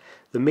fired.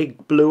 The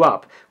MiG blew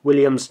up,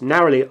 Williams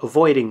narrowly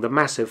avoiding the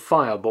massive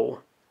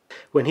fireball.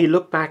 When he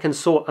looked back and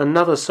saw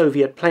another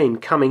Soviet plane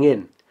coming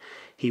in,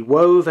 he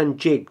wove and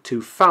jigged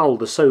to foul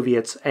the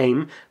Soviets'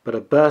 aim, but a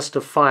burst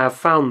of fire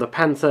found the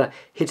Panther,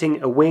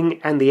 hitting a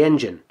wing and the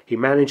engine. He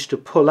managed to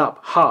pull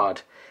up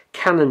hard,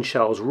 cannon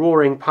shells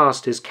roaring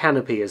past his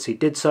canopy as he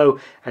did so,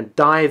 and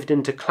dived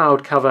into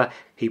cloud cover.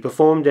 He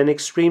performed an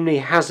extremely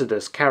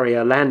hazardous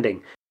carrier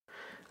landing.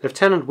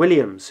 Lieutenant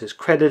Williams is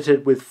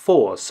credited with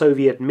 4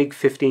 Soviet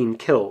MiG-15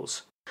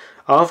 kills.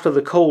 After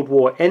the Cold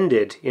War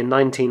ended in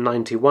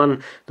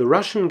 1991, the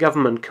Russian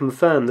government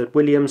confirmed that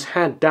Williams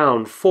had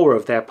downed 4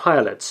 of their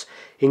pilots,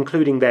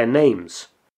 including their names.